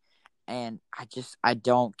ready. And I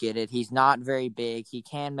don't get it. He's not very big. He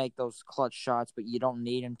can make those clutch shots, but you don't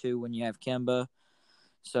need him to when you have Kemba.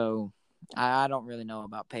 So I don't really know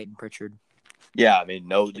about Peyton Pritchard. Yeah, I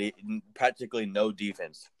mean, practically no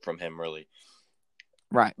defense from him, really.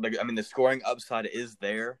 Right. The scoring upside is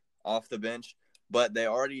there off the bench, but they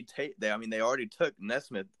already took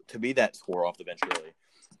Nesmith to be that scorer off the bench, really.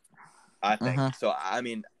 I think so. I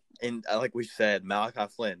mean, and like we said, Malachi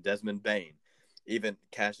Flynn, Desmond Bane. Even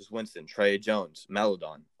Cassius Winston, Trey Jones,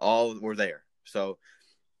 Maledon, all were there. So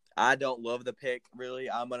I don't love the pick, really.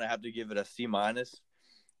 I'm going to have to give it a C-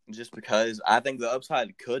 just because I think the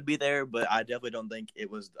upside could be there, but I definitely don't think it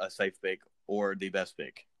was a safe pick or the best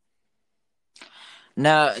pick.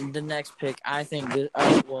 No, the next pick, I think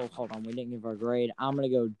hold on. We didn't give our grade. I'm going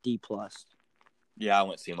to go D+. Yeah, I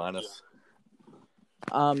went C-.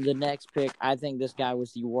 The next pick, I think this guy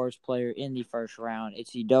was the worst player in the first round.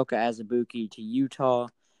 It's Udoka Azubuike to Utah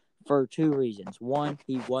for two reasons. One,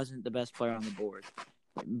 he wasn't the best player on the board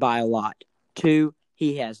by a lot. Two,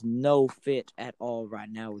 he has no fit at all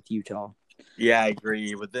right now with Utah. Yeah, I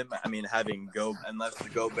agree with them. I mean, unless the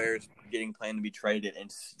Gobert's getting planned to be traded,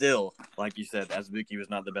 and still, like you said, Azubuike was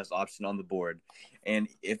not the best option on the board. And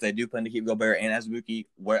if they do plan to keep Gobert and Azubuike,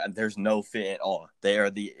 there's no fit at all. They are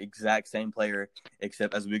the exact same player,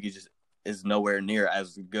 except Azubuike just is nowhere near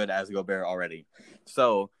as good as Gobert already.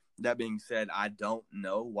 So that being said, I don't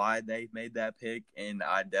know why they made that pick, and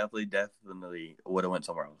I definitely would have went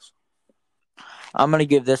somewhere else. I'm gonna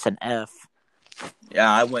give this an F.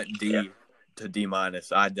 Yeah, I went D to D-. I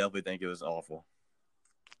definitely think it was awful.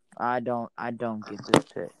 I don't get this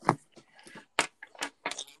pick.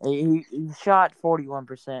 He shot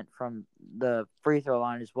 41% from the free throw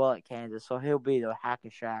line as well at Kansas, so he'll be the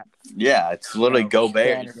hack-a-shack. Yeah, it's literally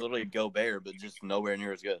Gobert. It's literally Gobert, but just nowhere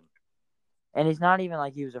near as good. And he's not even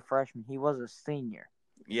like he was a freshman. He was a senior.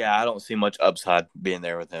 Yeah, I don't see much upside being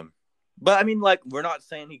there with him. But, I mean, we're not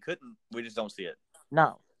saying he couldn't. We just don't see it.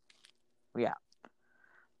 No. Yeah.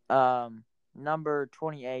 Number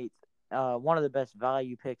 28, one of the best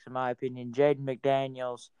value picks in my opinion, Jaden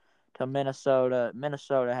McDaniels to Minnesota.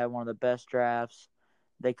 Minnesota had one of the best drafts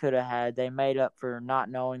they could have had. They made up for not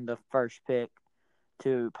knowing the first pick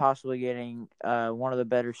to possibly getting one of the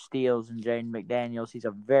better steals in Jaden McDaniels. He's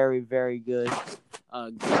a very, very good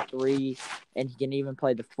three, and he can even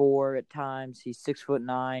play the 4 at times. He's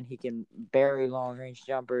 6'9". He can bury long range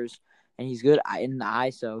jumpers. And he's good in the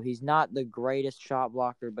ISO. He's not the greatest shot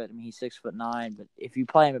blocker, but he's 6'9". But if you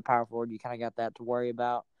play him at power forward, you kind of got that to worry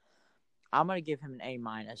about. I'm gonna give him an A-.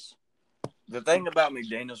 The thing about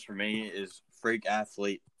McDaniels for me is freak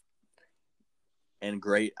athlete and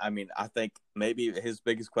great. I mean, I think maybe his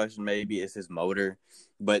biggest question is his motor,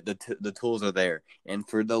 but the tools are there. And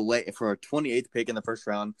for a 28th pick in the first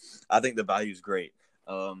round, I think the value is great.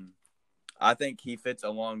 I think he fits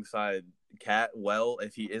alongside Cat well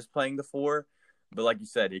if he is playing the 4, but like you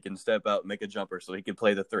said, he can step out, make a jumper, so he can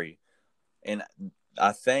play the 3. And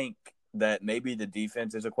I think that maybe the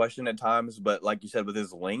defense is a question at times, but like you said, with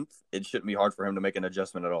his length, it shouldn't be hard for him to make an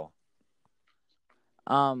adjustment at all.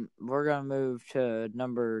 We're gonna move to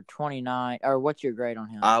number 29. Or what's your grade on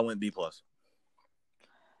him? I went B+.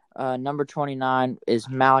 Number 29 is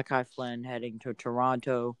Malachi Flynn heading to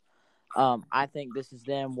Toronto. I think this is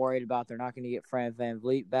them worried about they're not going to get Fred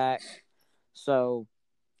VanVleet back. So,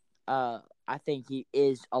 I think he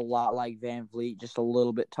is a lot like Van Vliet, just a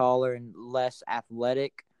little bit taller and less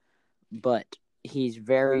athletic, but he's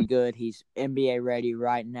very good. He's NBA ready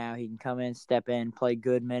right now. He can come in, step in, play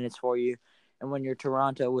good minutes for you. And when you're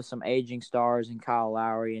Toronto with some aging stars and Kyle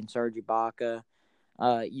Lowry and Serge Ibaka,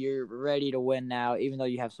 you're ready to win now, even though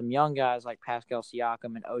you have some young guys like Pascal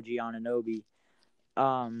Siakam and OG Anunoby.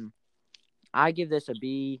 I give this a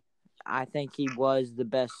B. I think he was the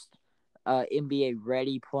best NBA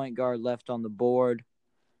ready point guard left on the board,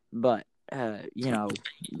 but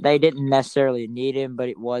they didn't necessarily need him, but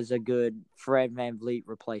it was a good Fred VanVleet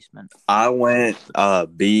replacement. I went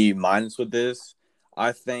B minus with this.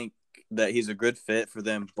 I think that he's a good fit for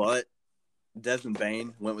them, but Desmond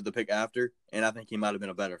Bane went with the pick after, and I think he might have been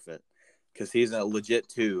a better fit because he's a legit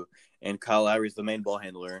 2, and Kyle Lowry's the main ball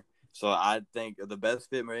handler. So I think the best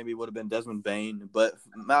fit maybe would have been Desmond Bane, but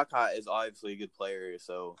Malachi is obviously a good player,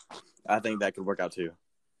 so I think that could work out too.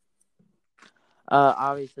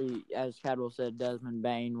 Obviously, as Cadwell said, Desmond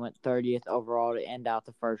Bane went 30th overall to end out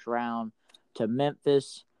the first round to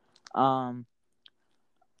Memphis.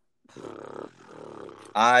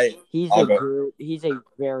 He's a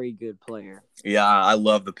very good player. Yeah, I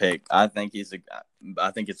love the pick. I think it's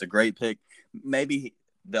a great pick. Maybe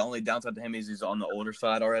the only downside to him is he's on the older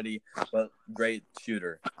side already, but great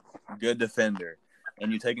shooter, good defender.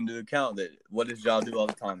 And you take into account that what does Ja do all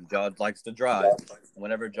the time? Ja likes to drive.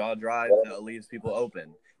 Whenever Ja drives, that leaves people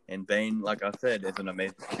open. And Bane, like I said, is an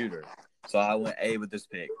amazing shooter. So I went A with this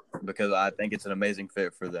pick because I think it's an amazing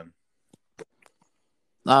fit for them.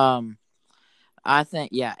 I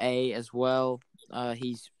think A as well.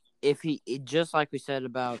 Just like we said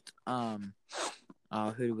about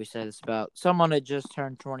who did we say this about? Someone that just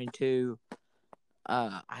turned 22.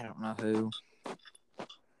 I don't know who.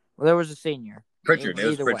 Well, there was a senior. Pritchard. It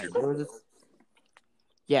was Pritchard.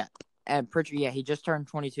 And Pritchard. Yeah, he just turned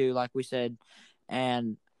 22, like we said,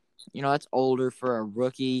 and that's older for a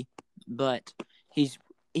rookie, but he's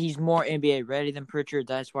more NBA ready than Pritchard.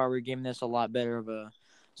 That's why we're giving this a lot better of a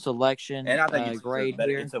selection. And I think grade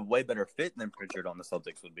here. It's a way better fit than Pritchard on the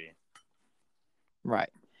Celtics would be. Right.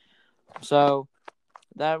 So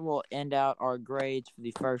that will end out our grades for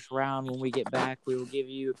the first round. When we get back, we will give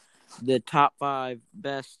you the top 5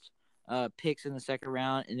 best picks in the second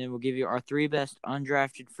round, and then we'll give you our 3 best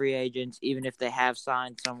undrafted free agents, even if they have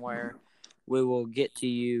signed somewhere. We will get to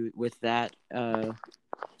you with that.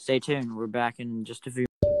 Stay tuned. We're back in just a few.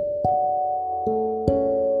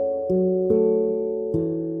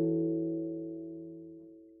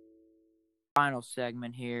 Final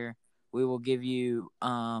segment here. We will give you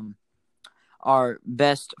our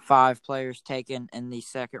best 5 players taken in the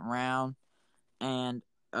second round, and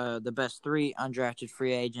the best 3 undrafted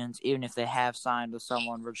free agents, even if they have signed with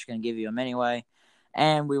someone. We're just going to give you them anyway.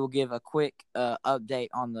 And we will give a quick update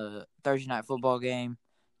on the Thursday night football game,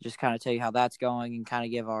 just kind of tell you how that's going and kind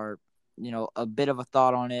of give our, a bit of a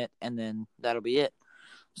thought on it, and then that'll be it.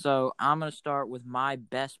 So I'm going to start with my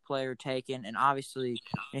best player taken, and obviously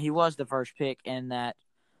he was the first pick in that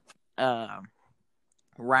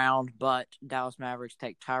round, but Dallas Mavericks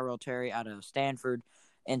take Tyrell Terry out of Stanford.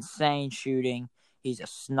 Insane shooting. He's a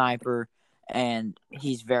sniper, and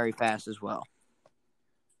he's very fast as well.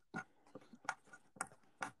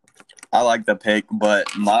 I like the pick,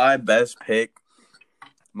 but my best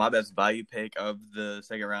value pick of the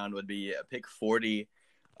second round would be pick 40,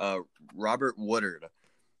 Robert Woodard,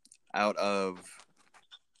 out of,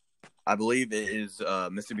 I believe it is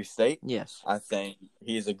Mississippi State. Yes. I think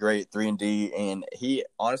he's a great 3-and-D, and he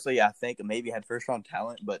honestly, I think maybe had first round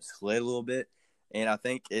talent, but slid a little bit. And I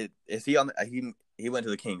think he went to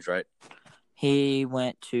the Kings, right? He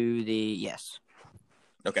went to yes.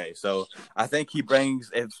 Okay, so I think he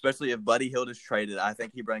brings, especially if Buddy Hield is traded, I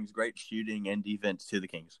think he brings great shooting and defense to the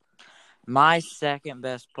Kings. My second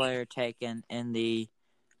best player taken in the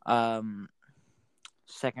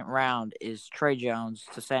second round is Trey Jones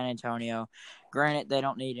to San Antonio. Granted, they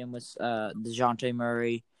don't need him with DeJounte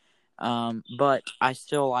Murray, but I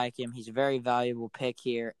still like him. He's a very valuable pick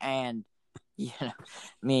here, and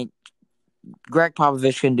Greg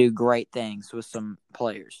Popovich can do great things with some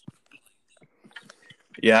players.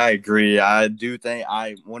 Yeah, I agree. I do think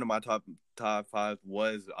one of my top 5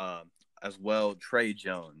 was as well Trey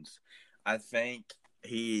Jones. I think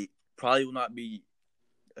he probably will not be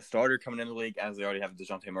a starter coming in the league as they already have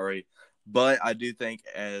DeJounte Murray, but I do think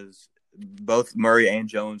as both Murray and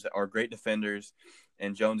Jones are great defenders,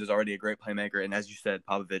 and Jones is already a great playmaker, and as you said,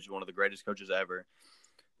 Popovich, one of the greatest coaches ever,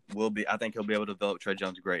 I think he'll be able to develop Trey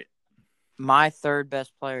Jones great. My third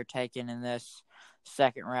best player taken in this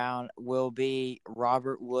second round will be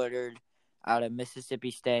Robert Woodard out of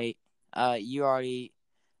Mississippi State. You already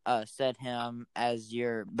set him as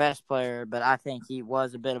your best player, but I think he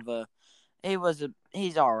was a bit of a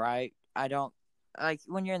he's all right. I don't like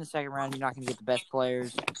when you're in the second round, you're not going to get the best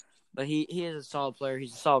players, but he is a solid player.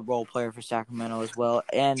 He's a solid role player for Sacramento as well,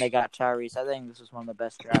 and they got Tyrese. I think this was one of the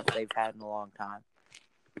best drafts they've had in a long time.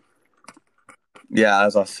 Yeah,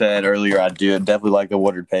 as I said earlier, I do definitely like the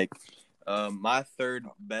Woodard pick. My third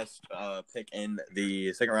best pick in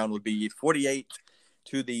the second round would be 48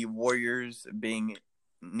 to the Warriors, being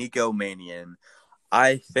Nico Mannion.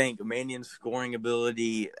 I think Mannion's scoring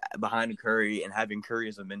ability behind Curry and having Curry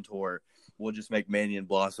as a mentor will just make Mannion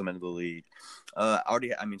blossom into the league.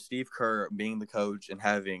 Steve Kerr being the coach and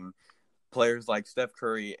having players like Steph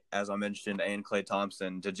Curry, as I mentioned, and Klay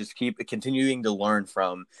Thompson to just keep continuing to learn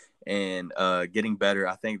from and getting better.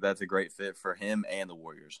 I think that's a great fit for him and the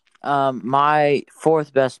Warriors. My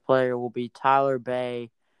fourth best player will be Tyler Bay,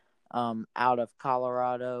 out of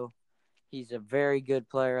Colorado. He's a very good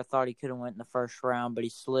player. I thought he could have went in the first round, but he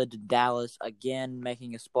slid to Dallas again,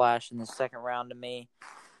 making a splash in the second round to me.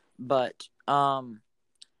 But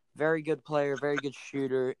very good player, very good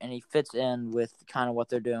shooter, and he fits in with kind of what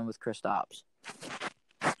they're doing with Kristaps.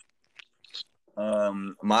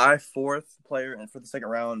 My fourth player, and for the second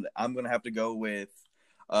round, I'm gonna have to go with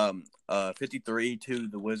 53 to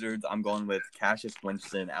the Wizards. I'm going with Cassius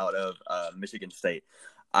Winston out of Michigan State.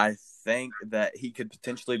 I think that he could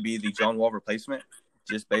potentially be the John Wall replacement,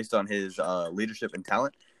 just based on his leadership and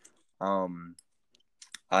talent.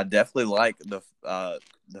 I definitely like the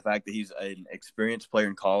fact that he's an experienced player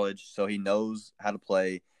in college, so he knows how to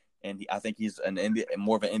play, and I think he's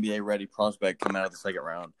more of an NBA ready prospect coming out of the second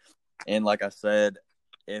round. And like I said,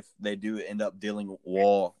 if they do end up dealing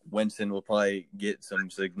Wall, Winston will probably get some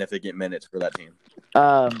significant minutes for that team.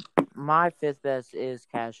 My fifth best is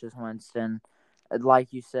Cassius Winston.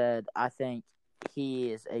 Like you said, I think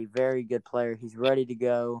he is a very good player. He's ready to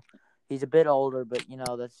go. He's a bit older, but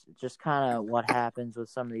that's just kind of what happens with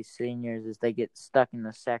some of these seniors is they get stuck in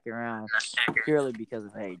the second round purely because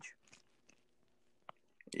of age.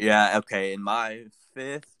 Yeah, okay. And my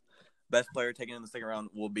fifth best player taken in the second round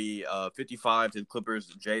will be 55 to the Clippers,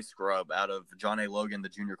 Jay Scrubb out of John A. Logan, the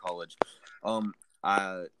junior college.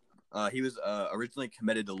 He was originally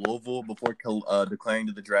committed to Louisville before declaring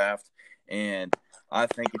to the draft, and I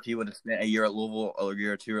think if he would have spent a year at Louisville or a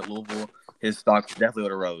year or two at Louisville, his stock definitely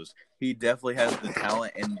would have rose. He definitely has the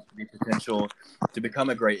talent and the potential to become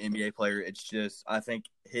a great NBA player. It's just I think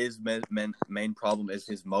his main problem is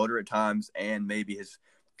his motor at times and maybe his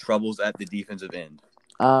troubles at the defensive end.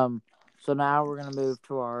 So now we're going to move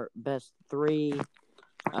to our best three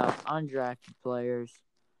undrafted players.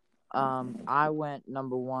 I went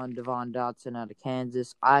number one, Devon Dotson out of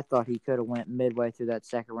Kansas. I thought he could have went midway through that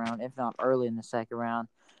second round, if not early in the second round.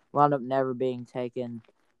 Wound up never being taken,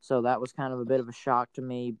 so that was kind of a bit of a shock to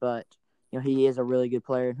me. But he is a really good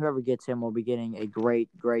player, and whoever gets him will be getting a great,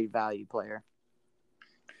 great value player.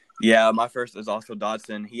 Yeah, my first is also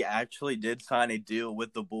Dotson. He actually did sign a deal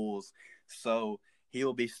with the Bulls, so he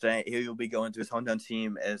will be staying. He will be going to his hometown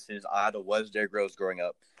team as his idol was Derrick Rose growing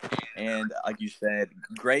up. And like you said,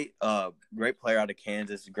 great player out of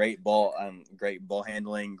Kansas. Great ball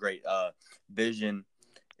handling, great vision.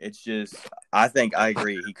 It's just, I think I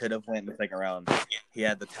agree. He could have went in the second round. He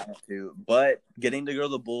had the talent to, but getting to go to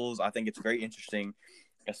the Bulls, I think it's very interesting,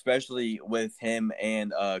 especially with him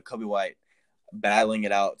and Kobe White battling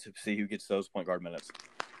it out to see who gets those point guard minutes.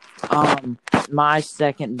 My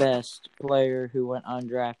second best player who went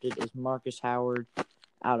undrafted is Marcus Howard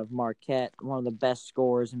out of Marquette, one of the best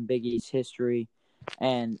scorers in Big East history.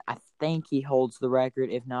 And I think he holds the record.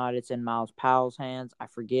 If not, it's in Miles Powell's hands. I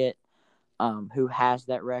forget who has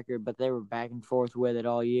that record, but they were back and forth with it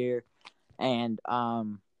all year. And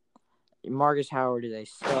Marcus Howard is a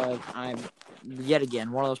stud. I'm, yet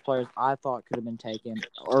again, one of those players I thought could have been taken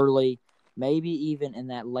early, maybe even in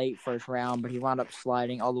that late first round, but he wound up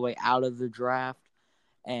sliding all the way out of the draft.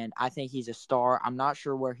 And I think he's a star. I'm not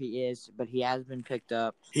sure where he is, but he has been picked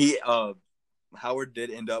up. Howard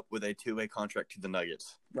did end up with a 2-way contract to the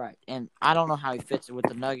Nuggets. Right. And I don't know how he fits with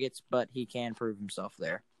the Nuggets, but he can prove himself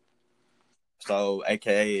there. So,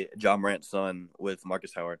 a.k.a. John Morant's son with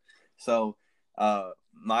Marcus Howard. So,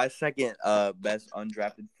 my second best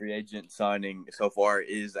undrafted free agent signing so far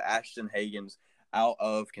is Ashton Hagans out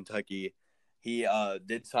of Kentucky. He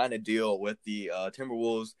did sign a deal with the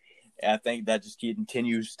Timberwolves. I think that just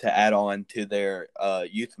continues to add on to their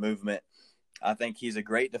youth movement. I think he's a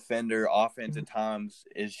great defender. Offense at times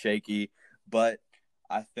is shaky, but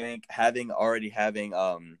I think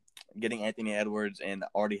getting Anthony Edwards and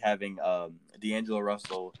already having D'Angelo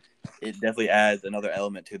Russell, it definitely adds another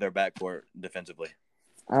element to their backcourt defensively.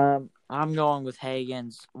 I'm going with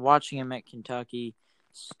Hagens. Watching him at Kentucky,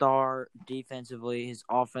 star defensively. His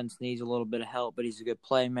offense needs a little bit of help, but he's a good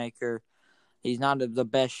playmaker. He's not the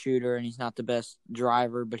best shooter and he's not the best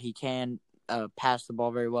driver, but he can pass the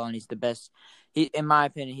ball very well, and he's the best. In my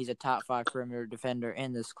opinion, he's a top 5 perimeter defender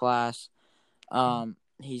in this class.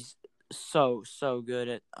 He's so good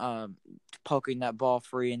at poking that ball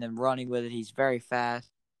free and then running with it. He's very fast.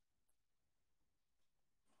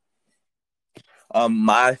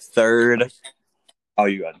 My third. Oh,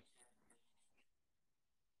 you got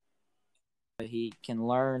it. He can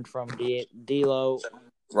learn from D'Lo.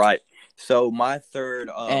 Right. So my third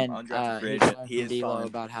And undrafted free he agent, learned he from is D'Lo signed.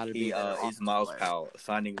 about how to be He a better is offensive Miles player. Powell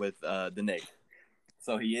signing with the Knicks.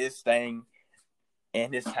 So he is staying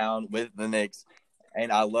in his town with the Knicks,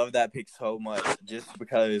 and I love that pick so much just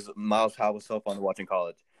because Miles Powell was so fun to watch in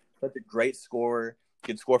college. Such a great scorer,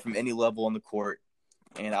 could score from any level on the court,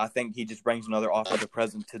 and I think he just brings another offensive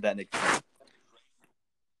presence to that Knicks team.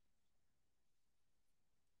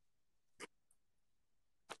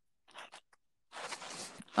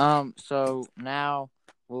 So now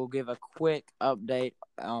we'll give a quick update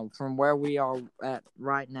from where we are at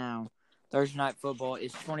right now. Thursday Night Football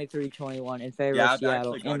is 23-21 in favor of I've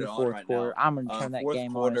Seattle actually got in the it on fourth right quarter. now. I'm going to turn that Fourth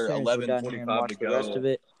game on quarter, as soon as we're done here and 11:45 watch to the rest go. of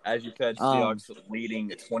it. As you said, Seahawks leading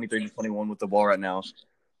 23-21 with the ball right now.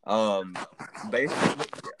 Basically,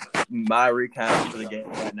 my recap for the game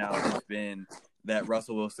right now has been that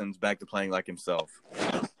Russell Wilson's back to playing like himself.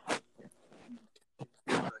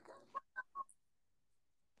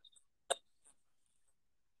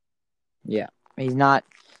 Yeah, he's not.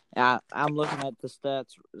 I'm looking at the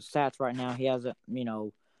stats right now. He hasn't,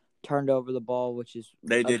 turned over the ball, which is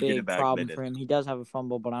They a did get it big back. problem for him. He does have a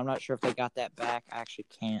fumble, but I'm not sure if they got that back. I actually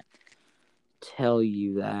can't tell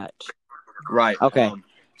you that. Right. Okay.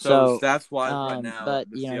 So stats-wise right now, but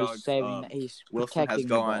the Seahawks, Seahawks, he's saving. He's Wilson has protecting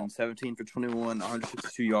the ball. gone 17 for 21,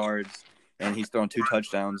 162 yards, and he's thrown 2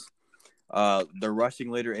 touchdowns. The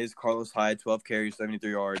rushing leader is Carlos Hyde, 12 carries,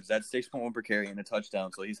 73 yards. That's 6.1 per carry and a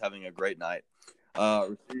touchdown, so he's having a great night.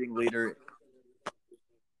 Receiving leader,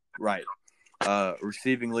 right.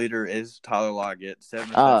 Receiving leader is Tyler Lockett, 7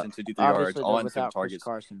 receptions, 53 yards on 7 targets,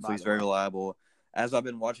 Carson, so he's very reliable. As I've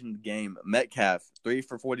been watching the game, Metcalf, 3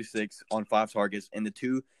 for 46 on 5 targets, and the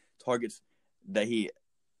 2 targets that he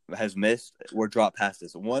has missed were drop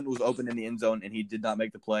passes. One was open in the end zone, and he did not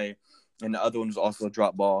make the play, and the other one was also a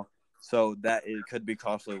drop ball. So that it could be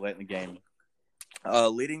costly late in the game.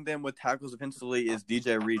 Leading them with tackles offensively is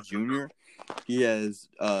DJ Reed Jr. He has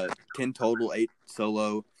 10 total, 8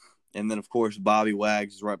 solo. And then, of course, Bobby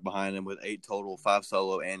Wags is right behind him with 8 total, 5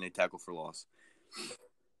 solo, and a tackle for loss.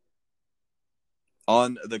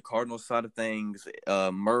 On the Cardinals side of things,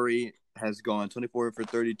 Murray has gone 24 for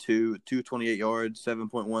 32, 228 yards,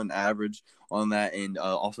 7.1 average on that, and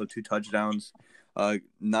also 2 touchdowns.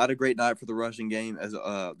 Not a great night for the rushing game, as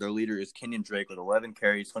their leader is Kenyon Drake with 11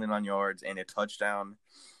 carries, 29 yards, and a touchdown.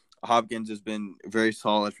 Hopkins has been very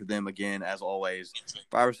solid for them again, as always.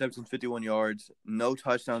 5 receptions, 51 yards, no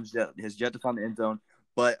touchdowns yet. Has yet to find the end zone,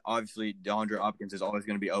 but obviously DeAndre Hopkins is always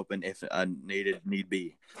going to be open if need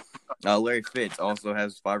be. Larry Fitz also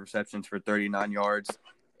has 5 receptions for 39 yards,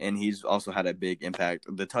 and he's also had a big impact.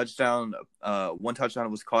 The touchdown, one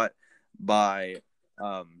touchdown was caught by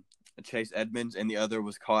Chase Edmonds, and the other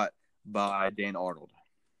was caught by Dan Arnold.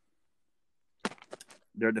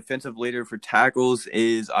 Their defensive leader for tackles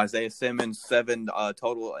is Isaiah Simmons, 7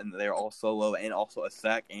 total, and they're all solo, and also a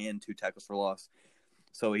sack and 2 tackles for loss.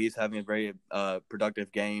 So he's having a very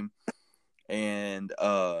productive game. And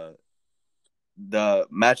the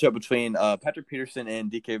matchup between Patrick Peterson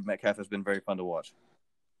and DK Metcalf has been very fun to watch.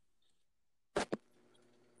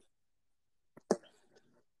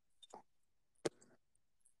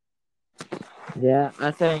 Yeah,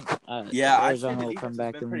 I think Arizona will come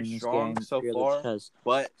back and win this strong game so far, because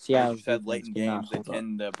but Seattle's as you said, late in games they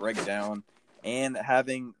tend to break down. And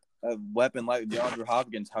having a weapon like DeAndre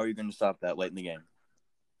Hopkins, how are you going to stop that late in the game?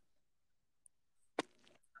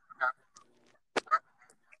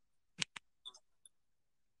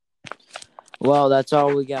 Well, that's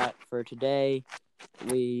all we got for today.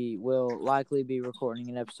 We will likely be recording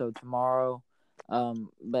an episode tomorrow,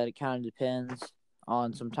 but it kind of depends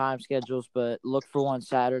on some time schedules. But look for one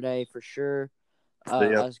Saturday for sure.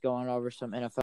 Us going over some NFL